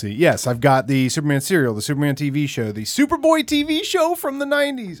can go see. Yes, I've got the Superman serial, the Superman TV show, the Superboy TV show from the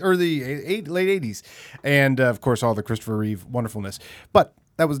 90s or the late 80s, and of course all the Christopher Reeve wonderfulness. But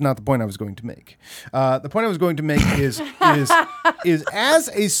that was not the point I was going to make. The point I was going to make is as a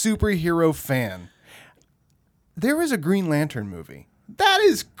superhero fan, there is a Green Lantern movie. That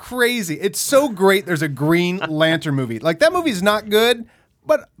is crazy. It's so great there's a Green Lantern movie. Like, that movie's not good,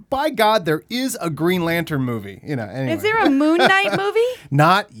 but by God, there is a Green Lantern movie. You know, anyway. Is there a Moon Knight movie?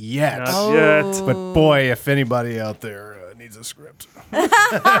 Not yet. Not yet. But boy, if anybody out there needs a script. I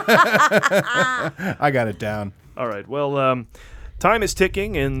got it down. All right. Well, time is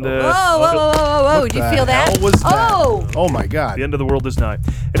ticking, and Whoa. Do you feel that? Hell was that? Oh. Oh my God. the end of the world is nigh.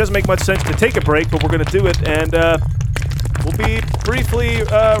 It doesn't make much sense to take a break, but we're going to do it, and we'll be briefly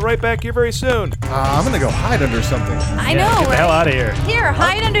right back here very soon. I'm going to go hide under something. I know, Get the right? hell out of here. Here,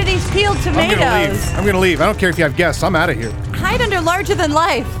 hide under these peeled tomatoes. I'm going to leave. I don't care if you have guests. I'm out of here. Hide under larger than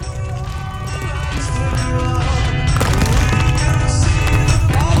life.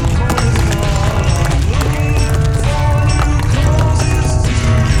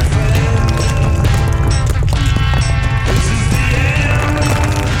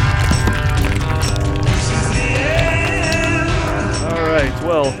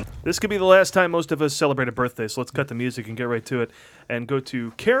 Well, this could be the last time most of us celebrate a birthday, so let's cut the music and get right to it and go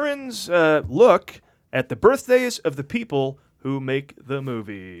to Karen's look at the birthdays of the people who make the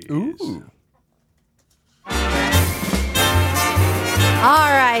movies. Ooh. All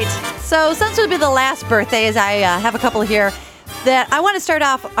right. So since it'll be the last birthdays, I have a couple here that I want to start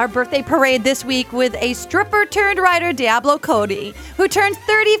off our birthday parade this week with a stripper turned writer, Diablo Cody, who turns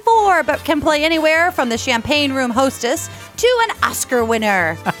 34 but can play anywhere from the champagne room hostess to an Oscar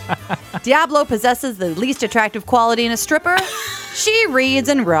winner. Diablo possesses the least attractive quality in a stripper. She reads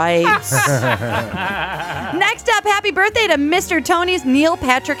and writes. Next up, happy birthday to Mr. Tony's Neil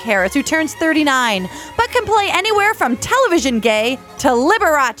Patrick Harris, who turns 39, but can play anywhere from television gay to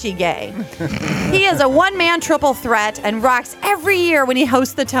Liberace gay. He is a one-man triple threat and rocks every year when he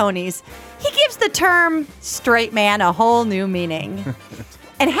hosts the Tonys. He gives the term straight man a whole new meaning.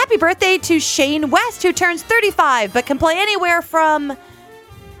 And happy birthday to Shane West, who turns 35, but can play anywhere from...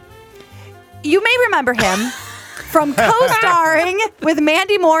 You may remember him from co-starring with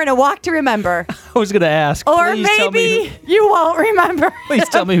Mandy Moore in A Walk to Remember. I was going to ask. Or maybe you won't remember. Please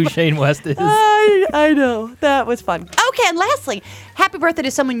tell me who Shane West is. I know. That was fun. Okay, and lastly, happy birthday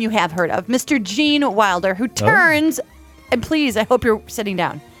to someone you have heard of, Mr. Gene Wilder, who turns, and please, I hope you're sitting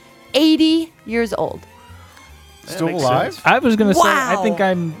down, 80 years old. Still alive? Sense. I was going to say, I Wow. think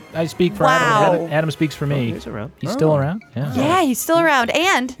I speak for Wow. Adam. Adam speaks for me. He's around. He's still around? Yeah. Yeah, he's still around,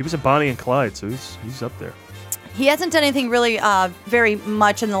 and He was in Bonnie and Clyde, so he's up there. he hasn't done anything really very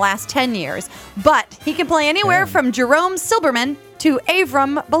much in the last 10 years, but he can play anywhere from Jerome Silberman to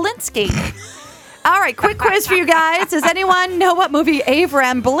Avram Belinsky. All right, quick quiz for you guys. Does anyone know what movie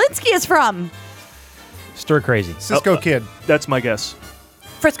Avram Belinsky is from? Stir crazy. Cisco Kid. That's my guess.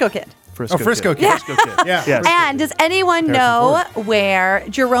 Frisco Kid. Frisco Kid. Yeah. Frisco Kid. Yeah. Yes. And does anyone know where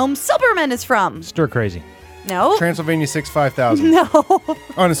Jerome Silberman is from? Stir crazy. No. Transylvania 65000. No. Oh,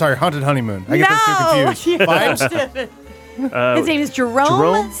 no, sorry. Haunted Honeymoon. I get those two confused. Vibes? His name is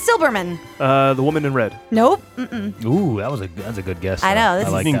Jerome Silberman. The Woman in Red. Nope. Mm-mm. Ooh, that's a good guess. I know, this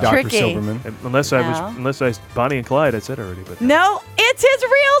I like is that. Dr. tricky. Silberman. Unless I Bonnie and Clyde, I said already. But No, it's his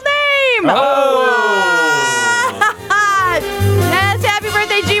real name. Oh! Yes, happy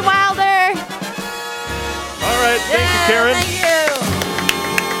birthday, G. Wilder. All right, thank you, Karen. Thank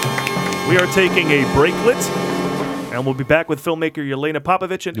We are taking a breaklet, and we'll be back with filmmaker Yelena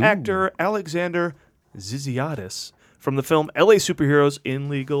Popovic and actor Alexander Zisiades from the film L.A. Superheroes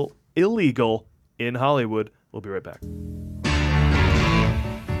Illegal in Hollywood. We'll be right back.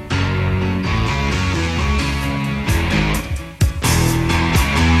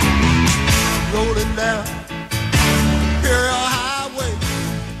 Rolling down Imperial Highway.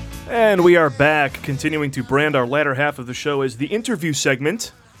 And we are back, continuing to brand our latter half of the show as the interview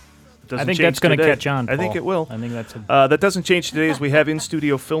segment. I think that's going to catch on, I think Paul. it will. I think that's that doesn't change today as we have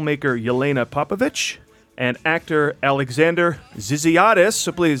in-studio filmmaker Yelena Popovic and actor Alexander Zisiades.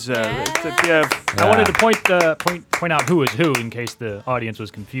 So please, I wanted to point out who is who in case the audience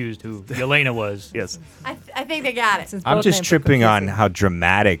was confused who Yelena was. Yes. I think they got it. I'm just tripping on how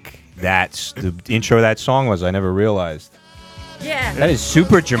dramatic the intro of that song was. I never realized. Yeah. That is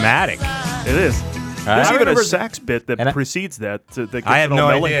super dramatic. It is. There's I even a remember- sax bit that precedes that. That gets I have it all no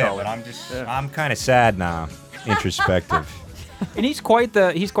melancholy. idea, but I'm kind of sad now, introspective. And he's quite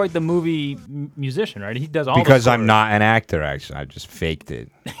the movie musician, right? He does all Because the I'm not an actor, actually. I just faked it.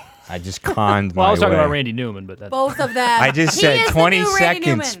 I just conned Well, my I was talking way. about Randy Newman, but that's Both of them. I just He said is the 20 new Randy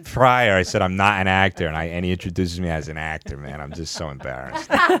seconds Newman. prior, I said I'm not an actor, and he introduces me as an actor, man. I'm just so embarrassed.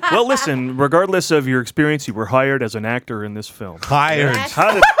 Well, listen, regardless of your experience, you were hired as an actor in this film. Hired.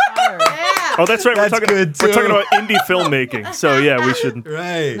 How did- Oh, that's right. That's we're good, talking too. about indie filmmaking. So yeah, we shouldn't.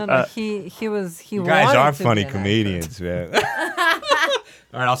 Right. No, he You guys wanted are to funny be an comedians, man.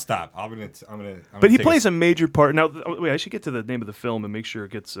 All right, I'll stop. I'm gonna But he take plays a major part. Now, wait, I should get to the name of the film and make sure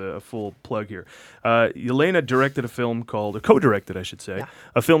it gets a full plug here. Yelena directed a film called, or co-directed, I should say,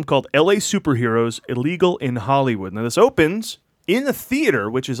 a film called L.A. Superheroes Illegal in Hollywood. Now, this opens in the theater,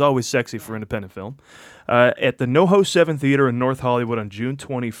 which is always sexy for independent film, at the NoHo 7 Theater in North Hollywood on June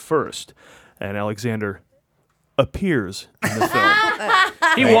 21st. And Alexander appears in the film.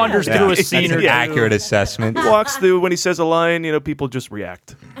 He wanders through a scene That's or an two. accurate assessment. He walks through, when he says a line, people just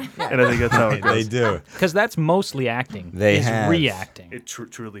react. And I think that's how it goes. They do. Because that's mostly acting. They is have. reacting. It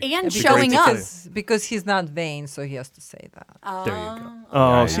truly. And it'd be showing great to up. see. because he's not vain, so he has to say that. There you go.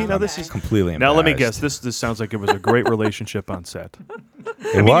 Oh, see, now this is completely Now let me embarrassed. guess. This sounds like it was a great relationship on set.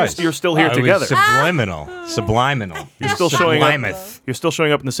 It was. You're still here Oh, it was together. Subliminal. Subliminal. You're still showing up. Sublimeth. You're still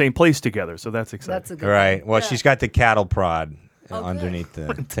showing up in the same place together, so that's exciting. That's a good Right. Well, she's got the cattle prod underneath the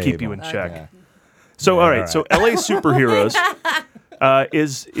to table. keep you in check. Yeah. So, Yeah, all right. all So, L.A. Superheroes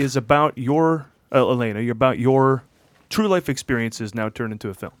is about your Elena. You're about your true life experiences now turned into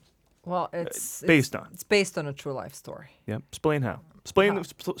a film. Well, it's based on. It's based on a true life story. Yep. Explain how.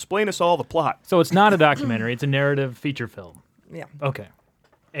 Explain us all the plot. So it's not a documentary. It's a narrative feature film. Yeah. Okay.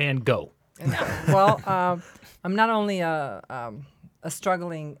 And go. Well, I'm not only a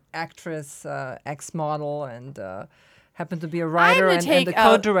struggling actress, ex-model, and happen to be a writer and the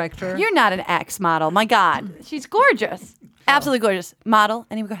co-director. You're not an ex model. My God. She's gorgeous. Absolutely gorgeous. Model.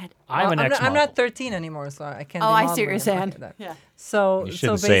 Anyway, go ahead. I'm not 13 anymore, so I can't. Oh, be I see modeling what you're and stuff saying. like that. Yeah. So You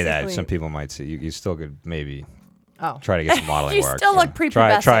shouldn't so say that. basically- Some people might say you still could maybe. Try to get some modeling You work. still look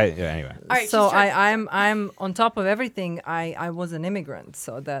prepubescent. Try. Yeah, anyway. All right, So she's trying- I'm on top of everything. I was an immigrant,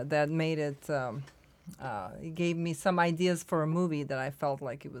 so that made it. It gave me some ideas for a movie that I felt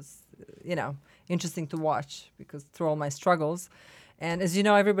like it was, interesting to watch because through all my struggles. And as you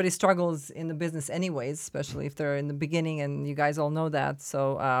know, everybody struggles in the business anyways, especially if they're in the beginning, and you guys all know that.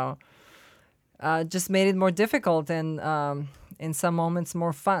 So just made it more difficult and in some moments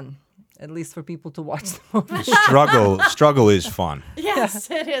more fun, at least for people to watch the movie. Struggle is fun.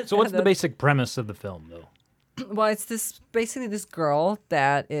 Yes, it is. So what's the basic premise of the film, though? Well, it's basically this girl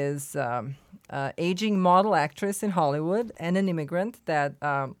that is aging model actress in Hollywood and an immigrant that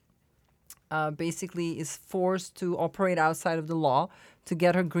basically is forced to operate outside of the law to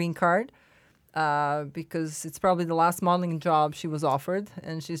get her green card because it's probably the last modeling job she was offered,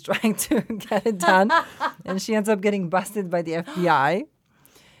 and she's trying to get it done, and she ends up getting busted by the FBI.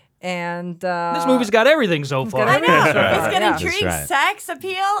 And This movie's got everything so far. I know. It's got Yeah. intrigue, That's right. sex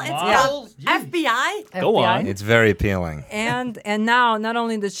appeal. It's got FBI. Go on. It's very appealing. And now, not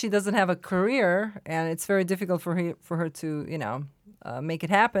only that she doesn't have a career, and it's very difficult for her to make it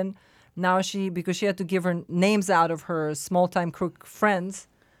happen. Now because she had to give her names out of her small-time crook friends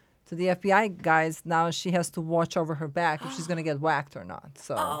to the FBI guys. Now she has to watch over her back if she's going to get whacked or not.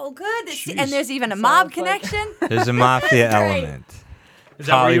 So Oh, good. And there's even a mob connection. There's a mafia That's great. element. Is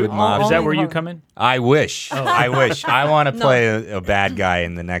that where you, Hollywood mafia. is that where you come in? I wish. I wish. I want to play a bad guy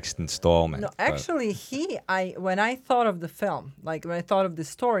in the next installment. No, but- actually, when I thought of the film, like when I thought of the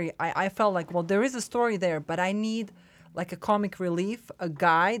story, I felt like, well, there is a story there, but I need like a comic relief, a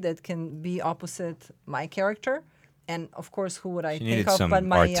guy that can be opposite my character. And of course, who would I She think needed of some but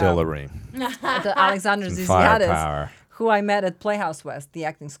my artillery. the Alexander Some Zisiades, firepower. who I met at Playhouse West, the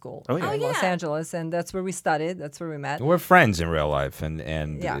acting school Oh, yeah. in Los Angeles, and that's where we studied. That's where we met. We're friends in real life, and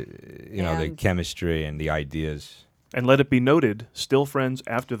Yeah. the And- chemistry and the ideas. And let it be noted, still friends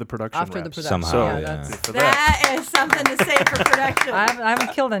after the production After the wraps. production, Somehow, yeah, yeah. that's- For that. That is something to say for production. I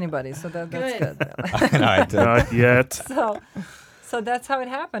haven't killed anybody, so that's good. Not yet. So that's how it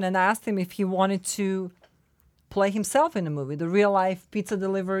happened. And I asked him if he wanted to play himself in the movie, the real life pizza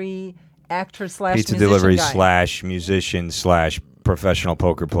delivery actor slash Pizza musician delivery guy. / musician / professional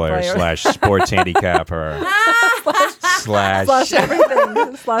poker player Player. / sports handicapper Slash everything.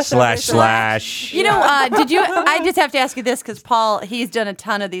 / You know, did you? I just have to ask you this because Paul, he's done a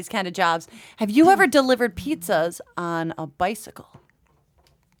ton of these kind of jobs. Have you ever delivered pizzas on a bicycle?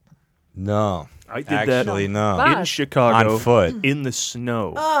 No. I did Actually, that no. in Chicago On foot. in the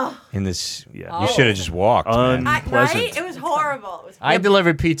snow. In this, Yeah. you should have just walked. man. Right? It was horrible. It was I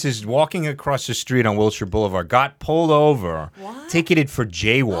delivered pizzas walking across the street on Wilshire Boulevard. Got pulled over, ticketed for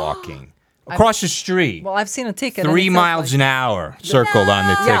jaywalking across the street. Well, I've seen a ticket. 3 miles an hour circled on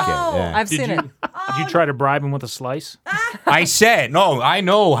the ticket. No. Yeah. I've seen it. Did you try to bribe him with a slice? I said, no, I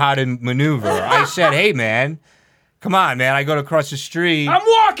know how to maneuver. I said, hey, man, come on, man. I go to cross the street. I'm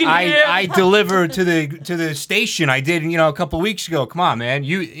walking here. I deliver to the station. I did, a couple of weeks ago. Come on, man.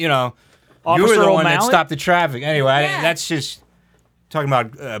 You were Officer the one that O'Malley? stopped the traffic. Anyway, that's just talking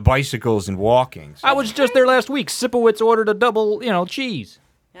about bicycles and walking. So. I was just there last week. Sipowicz ordered a double, cheese.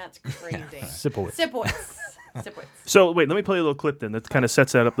 That's crazy. Sipowicz. Sipowicz. So wait, let me play a little clip then. That kind of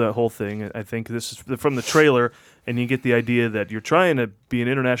sets that up the whole thing. I think this is from the trailer, and you get the idea that you're trying to be an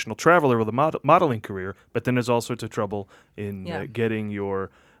international traveler with a modeling career, but then there's all sorts of trouble in getting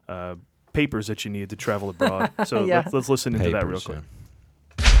your papers that you need to travel abroad. So let's listen into that real quick.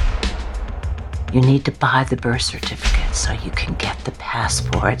 You need to buy the birth certificate so you can get the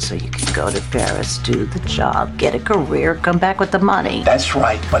passport, so you can go to Paris, do the job, get a career, come back with the money. That's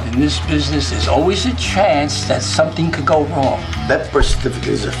right, but in this business, there's always a chance that something could go wrong. That birth certificate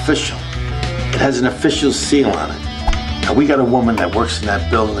is official. It has an official seal on it. Now, we got a woman that works in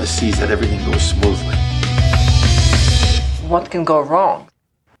that building that sees that everything goes smoothly. What can go wrong?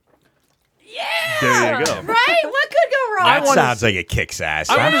 There you go. Right? What could go wrong? That sounds like it kicks ass.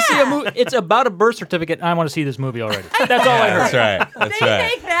 I want to see a movie. It's about a birth certificate. And I want to see this movie already. That's all I heard. That's right. That's They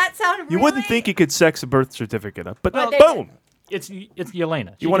right. make that sound really... You wouldn't think you could sex a birth certificate up, but But they boom. It's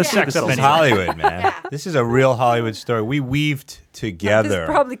Yelena. You want to can see sex this up This is anything. Hollywood, man. This is a real Hollywood story. We weaved together This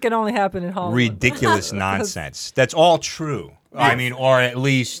probably can only happen in Hollywood. ridiculous nonsense. That's all true. I mean, or at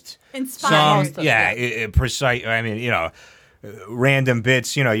least Inspired. some, precise. I mean, random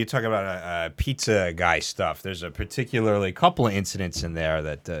bits. You talk about a pizza guy stuff. There's a particularly couple of incidents in there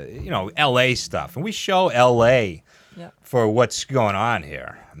that, L.A. stuff. And we show L.A. for what's going on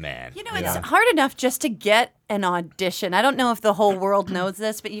here, man. It's hard enough just to get an audition. I don't know if the whole world knows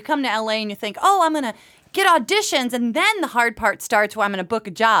this, but you come to LA and you think, oh, I'm going to get auditions, and then the hard part starts where I'm going to book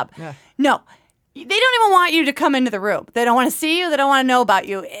a job. Yeah. No. They don't even want you to come into the room. They don't want to see you. They don't want to know about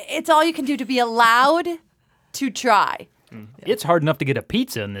you. It's all you can do to be allowed to try. It's hard enough to get a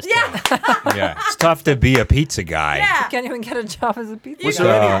pizza in this town. Yeah, it's tough to be a pizza guy. You can't even get a job as a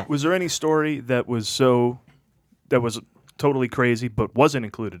pizza Was there any story that was totally crazy but wasn't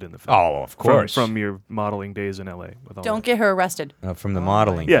included in the film? Oh, of course. From your modeling days in L.A. with all Don't get her arrested. From the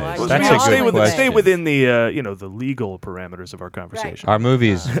modeling. Yeah, days. That's a good question. Stay within the the legal parameters of our conversation. Our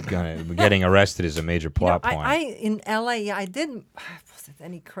movie is getting arrested is a major plot point. I in LA, I didn't. Was it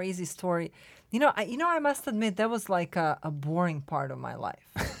any crazy story? I must admit that was like a boring part of my life.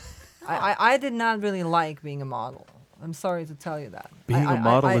 I did not really like being a model. I'm sorry to tell you that. Being a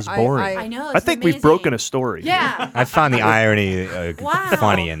model is boring. I know. I think we've broken a story. Yeah. I found the irony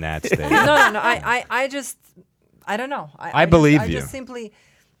funny in that statement. No. I don't know. I believe you. I just simply.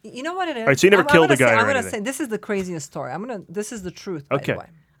 You know what it is? All right, so you never killed a guy or I'm going to anything. say this is the craziest story. This is the truth, by the way.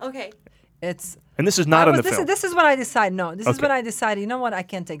 Okay. And this is not in the film. This is when I decided. No, this is Okay. when I decided. You know what? I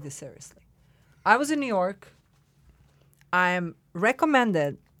can't take this seriously. I was in New York. I'm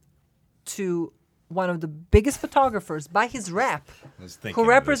recommended to one of the biggest photographers by his rep, who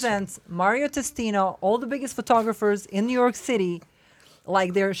represents Mario Testino, all the biggest photographers in New York City.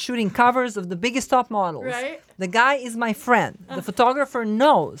 Like they're shooting covers of the biggest top models. Right. The guy is my friend. The photographer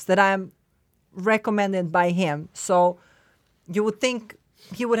knows that I'm recommended by him. So you would think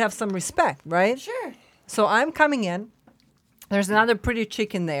he would have some respect, right? Sure. So I'm coming in. There's another pretty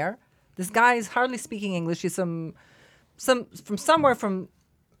chick in there. This guy is hardly speaking English. He's from somewhere from,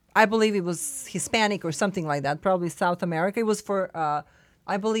 I believe it was Hispanic or something like that, probably South America. It was for,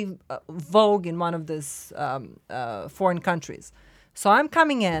 I believe, Vogue in one of these foreign countries. So I'm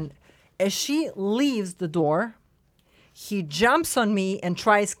coming in. As she leaves the door, he jumps on me and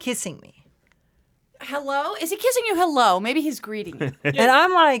tries kissing me. Hello? Is he kissing you? Hello. Maybe he's greeting you. And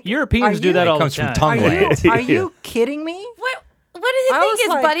I'm like, Europeans do that all the time. Are you kidding me? What did he I think? was His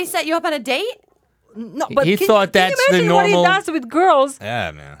like- buddy set you up on a date? No, but He thought can that's you the imagine what normal- he does with girls?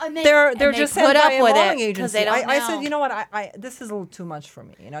 Yeah, man. They're they just put sent up by a with it modeling 'cause agency. they don't I know. said, you know what? I this is a little too much for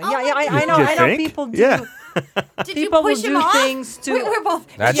me. You know, Oh yeah, my I know. You I know think? people do. Yeah. Did you People will push him do off? things to. We're both.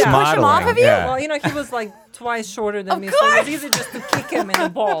 That's did you push him off modeling, of you? yeah. Well, you know, he was like twice shorter than Of me, so it was course. easy just to kick him in the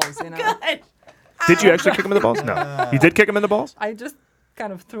balls. You know, Good. Did you actually kick him in the balls? No. You did kick him in the balls? I just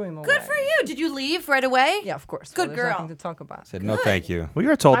kind of threw him away. Good for you. Did you leave right away? Yeah, of course. Good Well, girl. There's nothing to talk about. Said no, thank you. Well,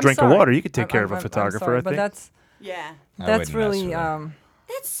 you're a tall I'm drink sorry. of water. You could take care of a I'm photographer, sorry, I but think. that's Yeah. I that's wouldn't mess really. with him.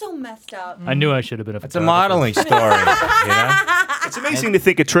 That's so messed up. I knew I should have been a It's a photographer. modeling story. You know? It's amazing to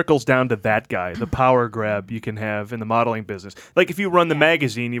think it trickles down to that guy, the power grab you can have in the modeling business. Like if you run the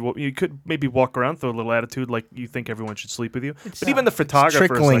magazine, you could maybe walk around with a little attitude like you think everyone should sleep with you. But even the photographer is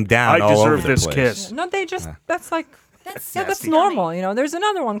trickling like, down I all deserve over the this place. kiss. No, they just. That's like. That's that's normal. You know, there's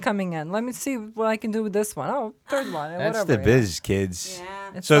another one coming in. Let me see what I can do with this one. Oh, third one. That's whatever, the biz, kids.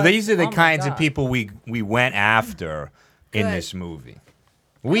 It's So like, these are the oh my kinds of God. people we went after in Good. this movie.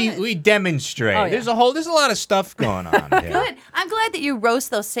 We demonstrate. Oh, yeah. There's a lot of stuff going on here. Good. I'm glad that you roast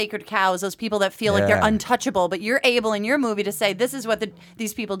those sacred cows, those people that feel like they're Yeah. untouchable, but you're able in your movie to say, this is what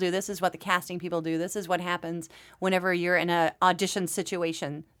these people do, this is what the casting people do, this is what happens whenever you're in an audition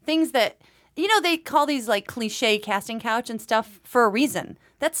situation. Things that, they call these like cliche casting couch and stuff for a reason.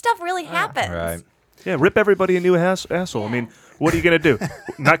 That stuff really happens. Right. Yeah, rip everybody a new asshole. I mean, what are you going to do?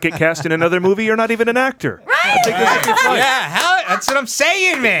 Not get cast in another movie? You're not even an actor. Right. I think this will be fine. Yeah, that's what I'm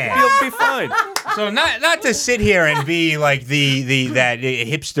saying, man. You'll be fine. So not to sit here and be like that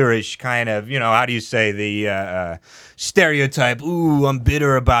hipsterish kind of, how do you say, the stereotype, ooh, I'm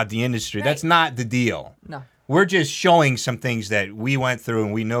bitter about the industry. That's not the deal. No. We're just showing some things that we went through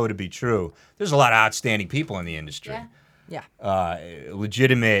and we know to be true. There's a lot of outstanding people in the industry. Yeah.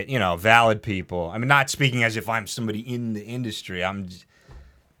 Legitimate, valid people. I mean, not speaking as if I'm somebody in the industry. I'm just,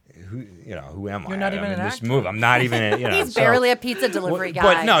 who am I? You're not even I'm in an this actor. movie. I'm not even, He's barely a pizza delivery guy.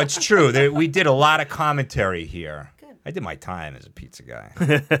 But no, it's true. We did a lot of commentary here. I did my time as a pizza guy.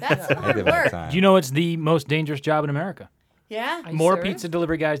 That's I hard did my work. time. Do you know it's the most dangerous job in America? Yeah? More pizza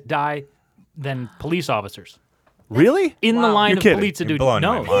delivery guys die than police officers. Really? In the line You're of kidding. pizza You're duty. blowing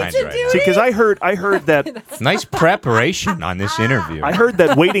No. my mind right now. See, because I heard that. Nice preparation on this interview. I heard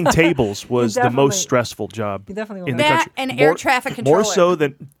that waiting tables was the definitely- most stressful job you definitely in the That country. and air traffic controller. More so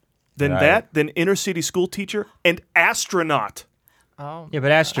than Right. than inner city school teacher and astronaut. Oh. Yeah,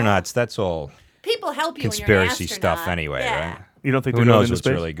 but astronauts, that's all People help you conspiracy when you're an stuff astronaut. anyway, Yeah. right? You don't think Who they're going knows into what's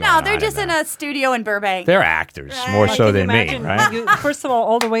space? really going No, on? they're just in a studio in Burbank. They're actors, more Like, so can you than me, imagine, right? First of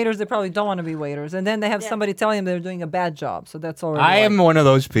all the waiters, they probably don't want to be waiters. And then they have somebody telling them they're doing a bad job. So that's already I like, am one of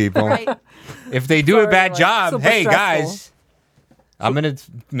those people. Right. If they do a Sorry, bad like, job, super hey, stressful. guys, I'm going to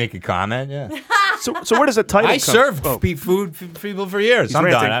make a comment, yeah. So where does the title I come? served food for people for years. He's I'm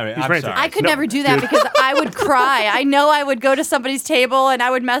ranting. done. He's I'm ranting. sorry. I could never do that because I would cry. I know I would go to somebody's table and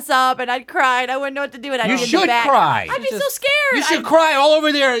I would mess up and I'd cry and I wouldn't know what to do. And I'd You be in should the back. cry. I'd be so scared. You should cry all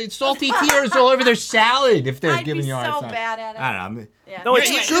over their salty tears all over their salad if they're I'd giving be you a hard so time. bad at it. I don't know. Yeah. No, it's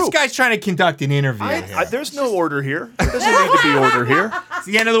This true. guy's trying to conduct an interview. here. There's no order here. There doesn't need to be order here. It's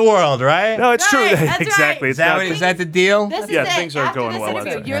the end of the world, right? No, it's true. That's Exactly. Is that, is that the deal? This is Yeah, it. things aren't After going this well.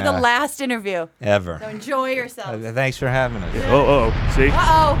 interview, That's you're the last interview. Ever. So enjoy yourself. Thanks for having us. Oh, see?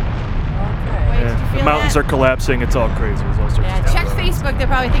 Uh-oh. Wait, did you The feel mountains that? are collapsing. It's all crazy. There's all sorts Yeah, of stuff. check Facebook. They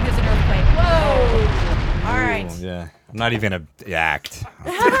probably think there's an earthquake. Whoa. All right. Yeah. I'm not even going to act.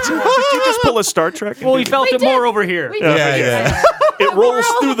 Did you just pull a Star Trek? Well, we felt it more over here. Yeah. It rolls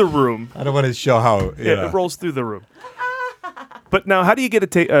through the room. I don't want to show how. Yeah, it rolls through the room. But now, how do you get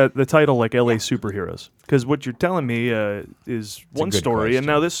the title like LA Superheroes? Because what you're telling me is one good story, and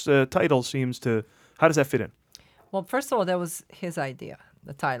question. now this title seems to. How does that fit in? Well, first of all, that was his idea,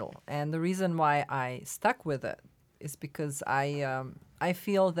 the title, and the reason why I stuck with it is because I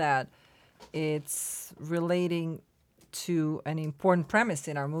feel that it's relating to an important premise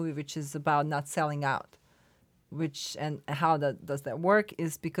in our movie, which is about not selling out. And how does that work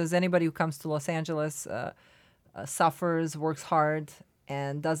is because anybody who comes to Los Angeles suffers, works hard,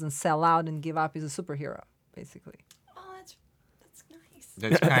 and doesn't sell out and give up is a superhero, basically. Oh, that's nice.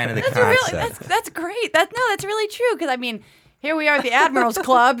 That's kind of the That's concept. really that's great. That's really true because I mean, here we are at the Admirals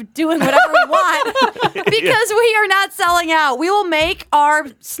Club doing whatever we want because we are not selling out. We will make our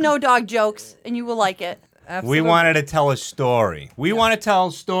snow dog jokes and you will like it. We wanted to tell a story. We want to tell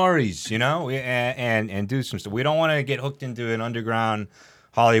stories, you know, and do some stuff. We don't want to get hooked into an underground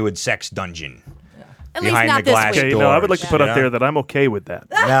Hollywood sex dungeon. At least behind not the this glass week. Okay, no, I would like to put doors, out there that I'm okay with that.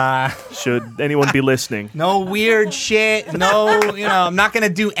 Nah. Should anyone be listening? No weird shit. No, I'm not going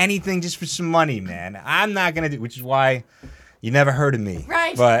to do anything just for some money, man. I'm not going to do, which is why you never heard of me.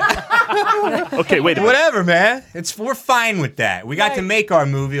 Right. But Okay, wait a minute. whatever, man. We're fine with that. We got to make our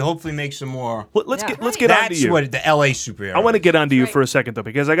movie, hopefully make some more. Let's get on to That's you. what the LA superhero. I want to get onto you for a second though,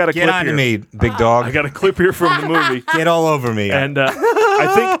 because I got a Get clip on here. to me, big dog. I got a clip here from the movie. Get all over me. And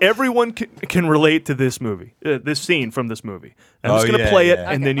I think everyone can relate to this movie, this scene from this movie. I'm just going to play it,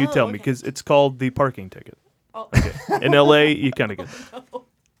 and then you tell me, because it's called The Parking Ticket. Okay. In L.A., you kind of get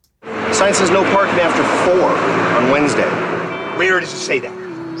that. Sign says no parking after 4 on Wednesday. Where does it say that?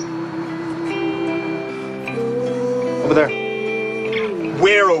 Over there.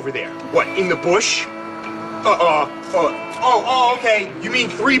 Where over there? What, in the bush? Oh, okay. You mean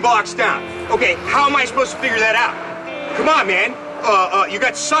 3 blocks down. Okay, how am I supposed to figure that out? Come on, man. You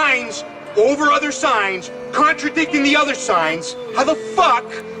got signs over other signs contradicting the other signs. How the fuck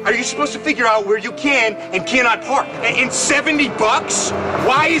are you supposed to figure out where you can and cannot park? And $70?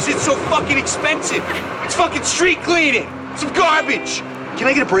 Why is it so fucking expensive? It's fucking street cleaning. Some garbage. Can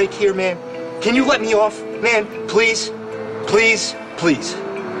I get a break here, man? Can you let me off? Man, please. Please. Please.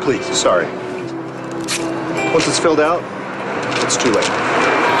 Please. Sorry. Once it's filled out, it's too late.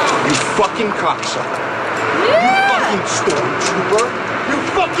 You fucking cocksucker. You fucking stormtrooper. You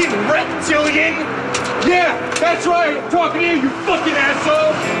fucking reptilian. Yeah, that's right. I'm talking to you, you fucking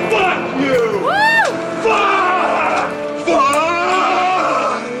asshole. Fuck you. Woo! Fuck!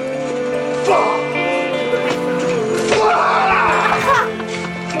 Fuck! Fuck!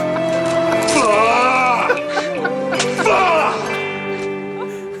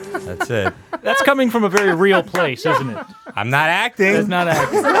 That's it. That's coming from a very real place, isn't it? I'm not acting. It's not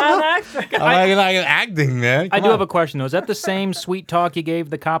acting. I'm not acting, man. I Come do on. have a question, though. Is that the same sweet talk you gave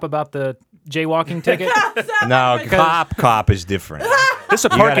the cop about the jaywalking ticket? No, cop is different. This is a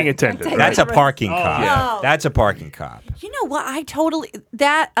parking attendant. That's a parking Oh. cop. Yeah. That's a parking cop. You know what? I totally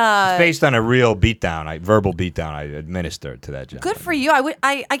that. It's based on a real beatdown, verbal beatdown I administered to that gentleman. Good for you.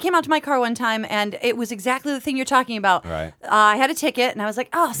 I came out to my car one time and it was exactly the thing you're talking about. Right. I had a ticket and I was like,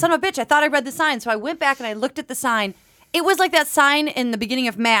 oh, son of a bitch, I thought I read the sign. So I went back and I looked at the sign. It was like that sign in the beginning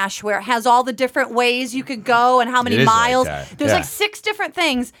of MASH where it has all the different ways you could go and how It many is like miles. that. There's Yeah. like 6 different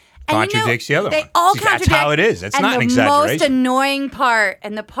things. And Contradicts the other they one. all See, contradict. that's how it is. It's and not an the exaggeration. most annoying part,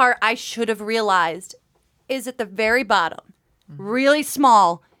 and the part I should have realized, is at the very bottom, really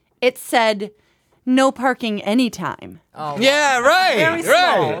small. It said, "No parking anytime." Oh, Yeah, right. Very small.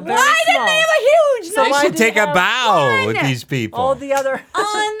 right. Very Why didn't small. they have a huge? So They why should did take they a have bow with one? these people. all the other?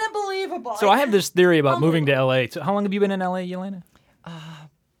 Unbelievable. So I have this theory about moving to LA. So how long have you been in LA, Yelena?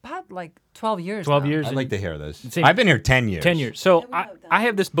 About like 12 years 12 now. years. I'd like to hear this. Same. I've been here 10 years. 10 years. So I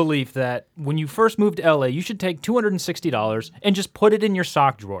have this belief that when you first move to LA, you should take $260 and just put it in your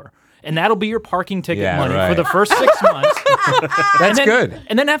sock drawer. and that'll be your parking ticket Yeah, money right. for the first 6 months. That's good.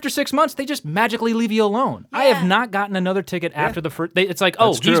 And then after 6 months, they just magically leave you alone. I have not gotten another ticket after the first. It's like,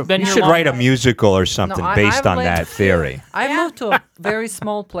 That's he's true. been You here should long write a enough. musical or something based on that theory. I moved to a very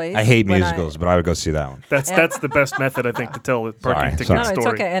small place. I hate when musicals, but I would go see that one. That's the best method, I think, to tell a parking ticket No, story. it's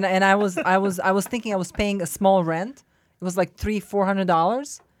okay. And I was thinking I was paying a small rent. It was like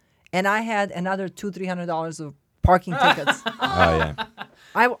 $300-400, and I had another $200-300 of parking tickets. Oh yeah.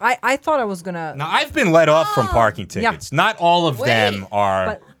 I thought I was gonna. Now I've been let off from parking tickets. Not all of them are.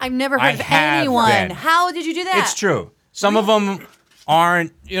 But I've never I heard of have anyone. been. How did you do that? It's true. Some of them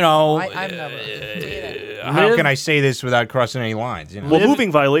aren't. I've never. How can I say this without crossing any lines? You know? Well,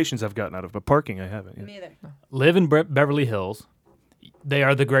 moving violations I've gotten out of, but parking I haven't. Yeah. Me either. Live in Beverly Hills. They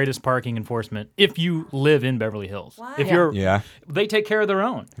are the greatest parking enforcement if you live in Beverly Hills. Why? If you're, Yeah. they take care of their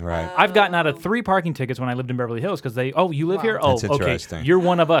own. Right. I've gotten out of 3 parking tickets when I lived in Beverly Hills because you live here? Oh, That's okay. interesting. You're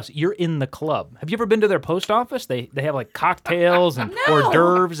one of us. You're in the club. Have you ever been to their post office? They have like cocktails and hors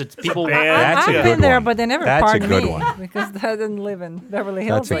d'oeuvres. It's people. That's a I've good been there, one. but they never That's a parked good me one. because I didn't live in Beverly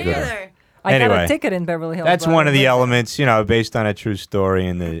Hills. That's a good one. Either. I got Anyway, a ticket in Beverly Hills. That's but one I of the lived elements, based on a true story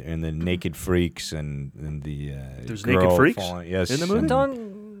in the naked freaks and the. There's girl naked freaks falling- yes, in the movie?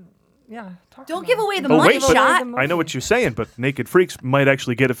 and- Don't give away the Oh money wait, but shot. I know what you're saying, but naked freaks might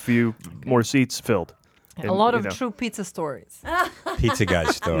actually get a few more seats filled. A And, lot you of know, true pizza stories. Pizza guy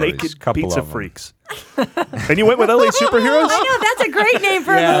stories. naked couple pizza of them. freaks. And you went with LA superheroes? I know that's a great name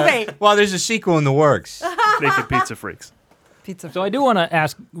for Yeah. a movie. Well, there's a sequel in the works. Naked pizza freaks. So I do want to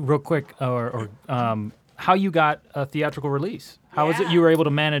ask real quick, how you got a theatrical release. How is it you were able to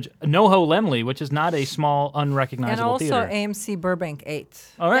manage NoHo Lemley, which is not a small, unrecognizable And also theater? AMC Burbank 8.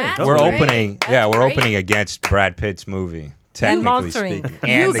 All right. We're opening. We're opening against Brad Pitt's movie. Technically Monstering. speaking,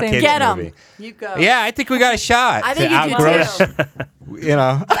 and the Using. kids Get 'em. movie. You go. Yeah, I think we got a shot. I think to you do outgross, too.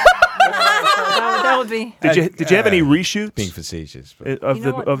 That would be. Did you have any reshoots? Being facetious. Of You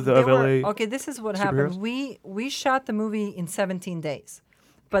know what? of They LA? Okay, this is what superheroes? happened. We shot the movie in 17 days,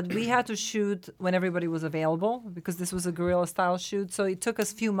 but we had to shoot when everybody was available because this was a guerrilla style shoot. So it took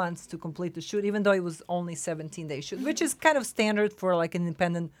us a few months to complete the shoot, even though it was only 17-day shoot, which is kind of standard for like an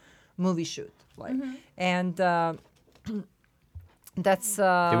independent movie shoot. Like, and that's.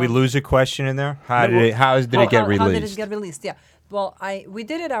 Did we lose a question in there? How did it get released? How did it get released? Yeah. Well, we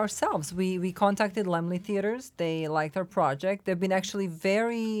did it ourselves. We contacted Lemley Theaters. They liked our project. They've been actually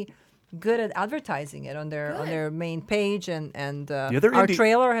very good at advertising it on their main page, and our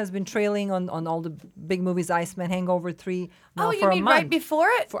trailer has been trailing on all the big movies, Iceman, Hangover 3. Now Oh, you for a mean month. right before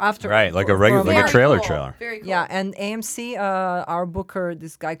it? For after, Right, like a for regular, like a month. trailer cool. trailer. Very cool. Yeah, and AMC, our booker,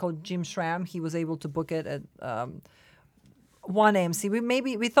 this guy called Jim Schramm, he was able to book it at one AMC.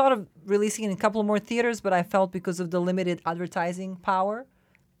 We thought of releasing it in a couple more theaters, but I felt because of the limited advertising power,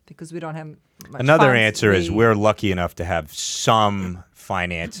 because we don't have much Another funds, answer is we're lucky enough to have some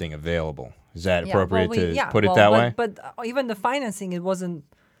financing available. Is that appropriate to put it that way? But even the financing, it wasn't.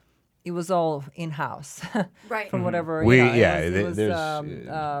 It was all in house, Right. From whatever. there's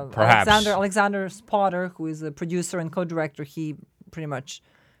perhaps Alexander Potter, who is a producer and co-director, he pretty much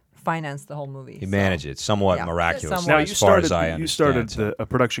financed the whole movie. He managed it somewhat miraculous. Now as far as I you understand. started a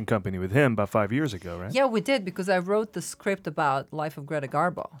production company with him about 5 years ago, right? Yeah, we did because I wrote the script about Life of Greta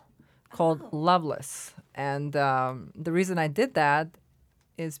Garbo, called Loveless, and the reason I did that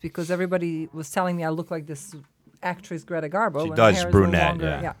is because everybody was telling me I look like this actress Greta Garbo. She when does her hair is brunette,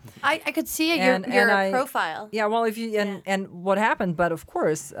 longer. yeah. I could see it, your profile. Yeah, well, if you and what happened, but of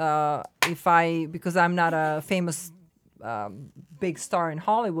course, because I'm not a famous big star in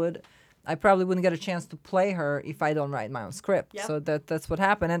Hollywood, I probably wouldn't get a chance to play her if I don't write my own script. Yep. So that's what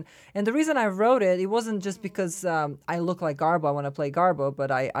happened. And the reason I wrote it wasn't just because I look like Garbo, I want to play Garbo, but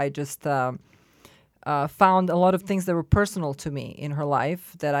I just found a lot of things that were personal to me in her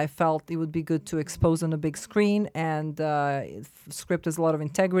life that I felt it would be good to expose on a big screen. And script has a lot of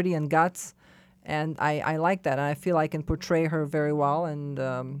integrity and guts, and I like that. And I feel I can portray her very well, and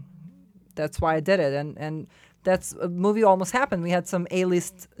that's why I did it. And that's a movie almost happened. We had some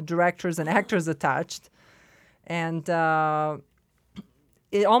A-list directors and actors attached, and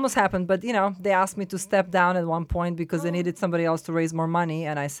it almost happened. But they asked me to step down at one point because they needed somebody else to raise more money,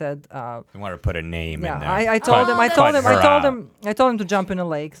 and I said, You want to put a name in there. I told him to jump in a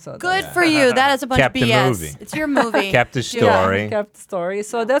lake. So Good for you. That is a bunch Kept of the BS. movie. It's your movie. Kept the story. kept the story.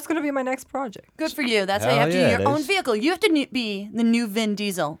 So that's going to be my next project. Good for you. That's how you Hell have to yeah, do it your own is. vehicle. You have to be the new Vin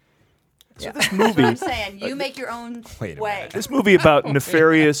Diesel. So this That's what movie, I'm saying. You make your own way. this movie about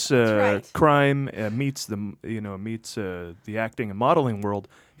nefarious right. crime meets the acting and modeling world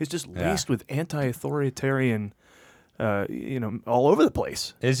is just laced with anti-authoritarian all over the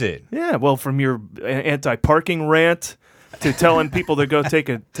place. Is it? Yeah. Well, from your anti-parking rant to telling people to go take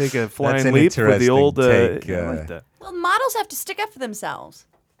a flying leap for the old. I like that. Well, models have to stick up for themselves.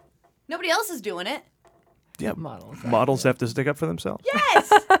 Nobody else is doing it. Yeah, models have to stick up for themselves.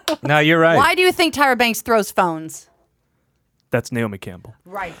 Yes. No, you're right. Why do you think Tyra Banks throws phones? That's Naomi Campbell.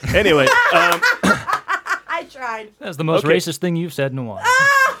 Right. Anyway. I tried. That's the most racist thing you've said in a while.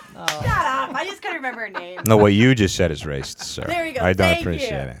 Shut up. I just couldn't remember her name. No, what you just said is racist, sir. There you go. I don't Thank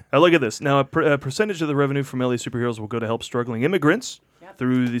appreciate you. it. Look at this. Now, a percentage of the revenue from LA Superheroes will go to help struggling immigrants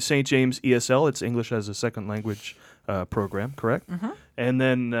through the St. James ESL. It's English as a second language program, correct? Mm-hmm. And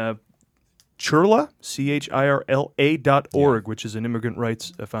then CHIRLA, CHIRLA.org, which is an immigrant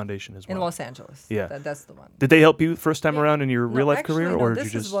rights foundation as well. In Los Angeles. Yeah. That's the one. Did they help you first time around in your real life actually, career? No, Or this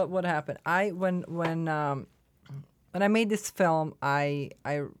did you is just... what happened. When I made this film, I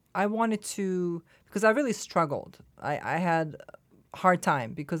wanted to, because I really struggled. I had a hard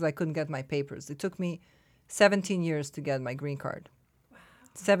time because I couldn't get my papers. It took me 17 years to get my green card. Wow.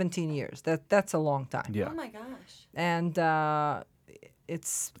 17 years. That's a long time. Yeah. Oh my gosh. And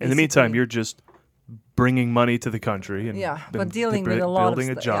it's in the meantime, you're just bringing money to the country and but dealing with a lot building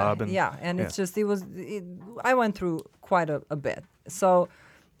of a job it's just I went through quite a bit. So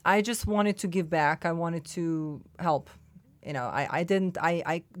I just wanted to give back. I wanted to help.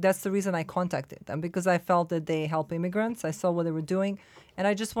 I that's the reason I contacted them, because I felt that they help immigrants. I saw what they were doing, and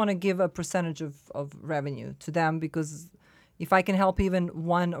I just want to give a percentage of revenue to them, because if I can help even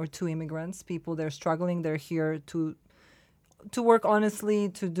 1 or 2 immigrants, people they're struggling, they're here to work honestly,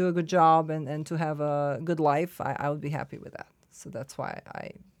 to do a good job, and to have a good life, I would be happy with that. So that's why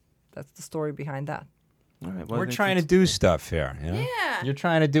that's the story behind that. All right, well, we're trying to do stuff here. You know? Yeah. You're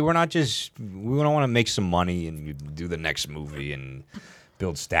trying to do. We're not just. We don't want to make some money and do the next movie and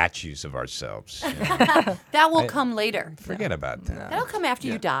build statues of ourselves. You know? That will come later. Forget about that. That'll come after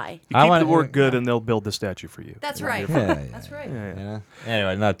you die. You keep the work good, and they'll build the statue for you. That's right. That's right. You know?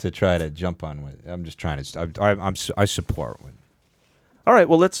 Anyway, not to try to jump on with. I'm just trying to. I support it. All right,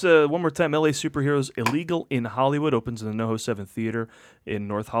 well, let's one more time. LA Superheroes Illegal in Hollywood opens in the NoHo 7 Theater in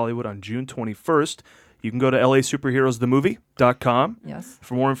North Hollywood on June 21st. You can go to LASuperheroesTheMovie.com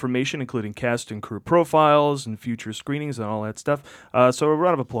for more information, including cast and crew profiles and future screenings and all that stuff. So a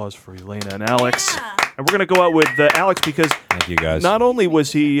round of applause for Yelena and Alex. Yeah. And we're going to go out with Alex because thank you guys. Not only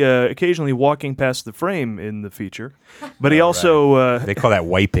was he occasionally walking past the frame in the feature, but he also... they call that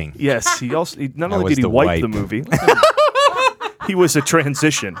wiping. Yes, he not only did he wipe the movie... He was a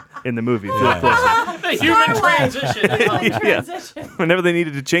transition in the movie. The human transition. Yeah. Whenever they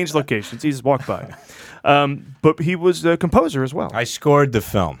needed to change locations, he just walked by. But he was a composer as well. I scored the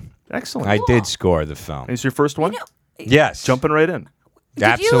film. Excellent. I did score the film. Is your first one? Yes. Jumping right in.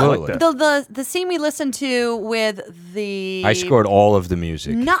 Absolutely. The scene we listened to with the... I scored all of the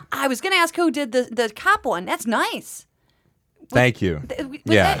music. No, I was going to ask who did the cop one. That's nice. Thank you. Was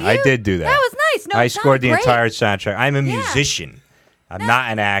yeah, that you? I did do that. That was nice. No, I it scored the sounded entire soundtrack. I'm a musician. I'm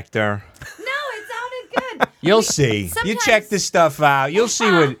not an actor. No, it sounded good. You'll see. You check this stuff out. You'll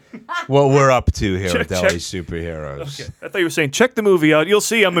see what we're up to here with LA Superheroes. Okay. I thought you were saying, check the movie out. You'll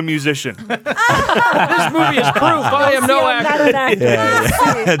see I'm a musician. This movie is proof I am no actor. Yeah,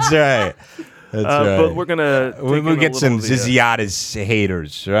 that's right. That's right. But we're gonna we'll get some Zisiades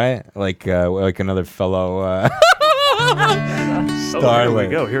haters, right? Like another fellow Starling. Here we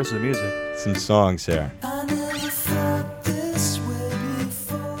go. Here's the music. Some songs here.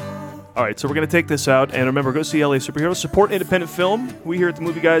 All right, so we're going to take this out. And remember, go see LA Superheroes. Support independent film. We here at the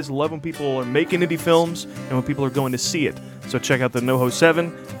Movie Guys love when people are making indie films and when people are going to see it. So check out the NoHo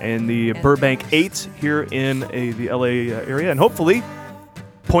 7 and the Burbank 8 here in the LA area. And hopefully,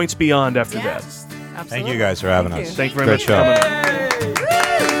 points beyond after that. Absolutely. Thank you guys for having us. Thank you very Great much show. for coming.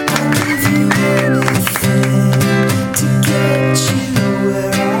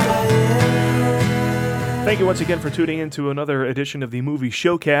 Thank you once again for tuning in to another edition of the Movie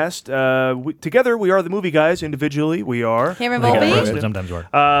Showcast. Together, we are the Movie Guys. Individually, we are Cameron Volpe. Sometimes we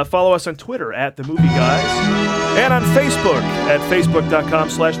are. Follow us on Twitter at The Movie Guys and on Facebook at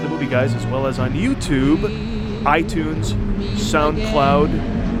facebook.com/The Movie Guys, as well as on YouTube, iTunes,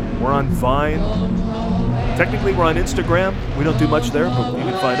 SoundCloud. We're on Vine. Technically, we're on Instagram. We don't do much there, but you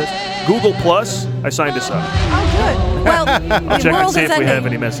can find us. Google Plus. I signed us up. Oh, good. Well, I'll check and see if we have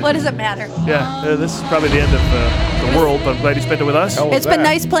any messages. What does it matter? Yeah, this is probably the end of the world, but I'm glad you spent it with us. It's been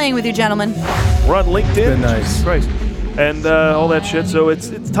nice playing with you, gentlemen. We're on LinkedIn. It's been nice. Jesus Christ. And all that shit, so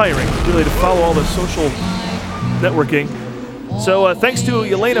it's tiring, really, to follow all the social networking. So thanks to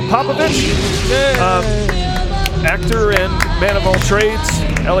Yelena Popovic, actor and man of all trades,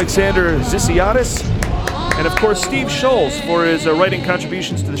 Alexander Zisiades, And of course, Steve Scholes for his writing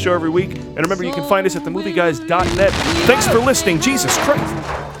contributions to the show every week. And remember, you can find us at themovieguys.net. Thanks for listening. Jesus Christ.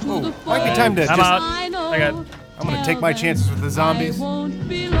 Oh, might be time to I'm out. I'm going to take my chances with the zombies.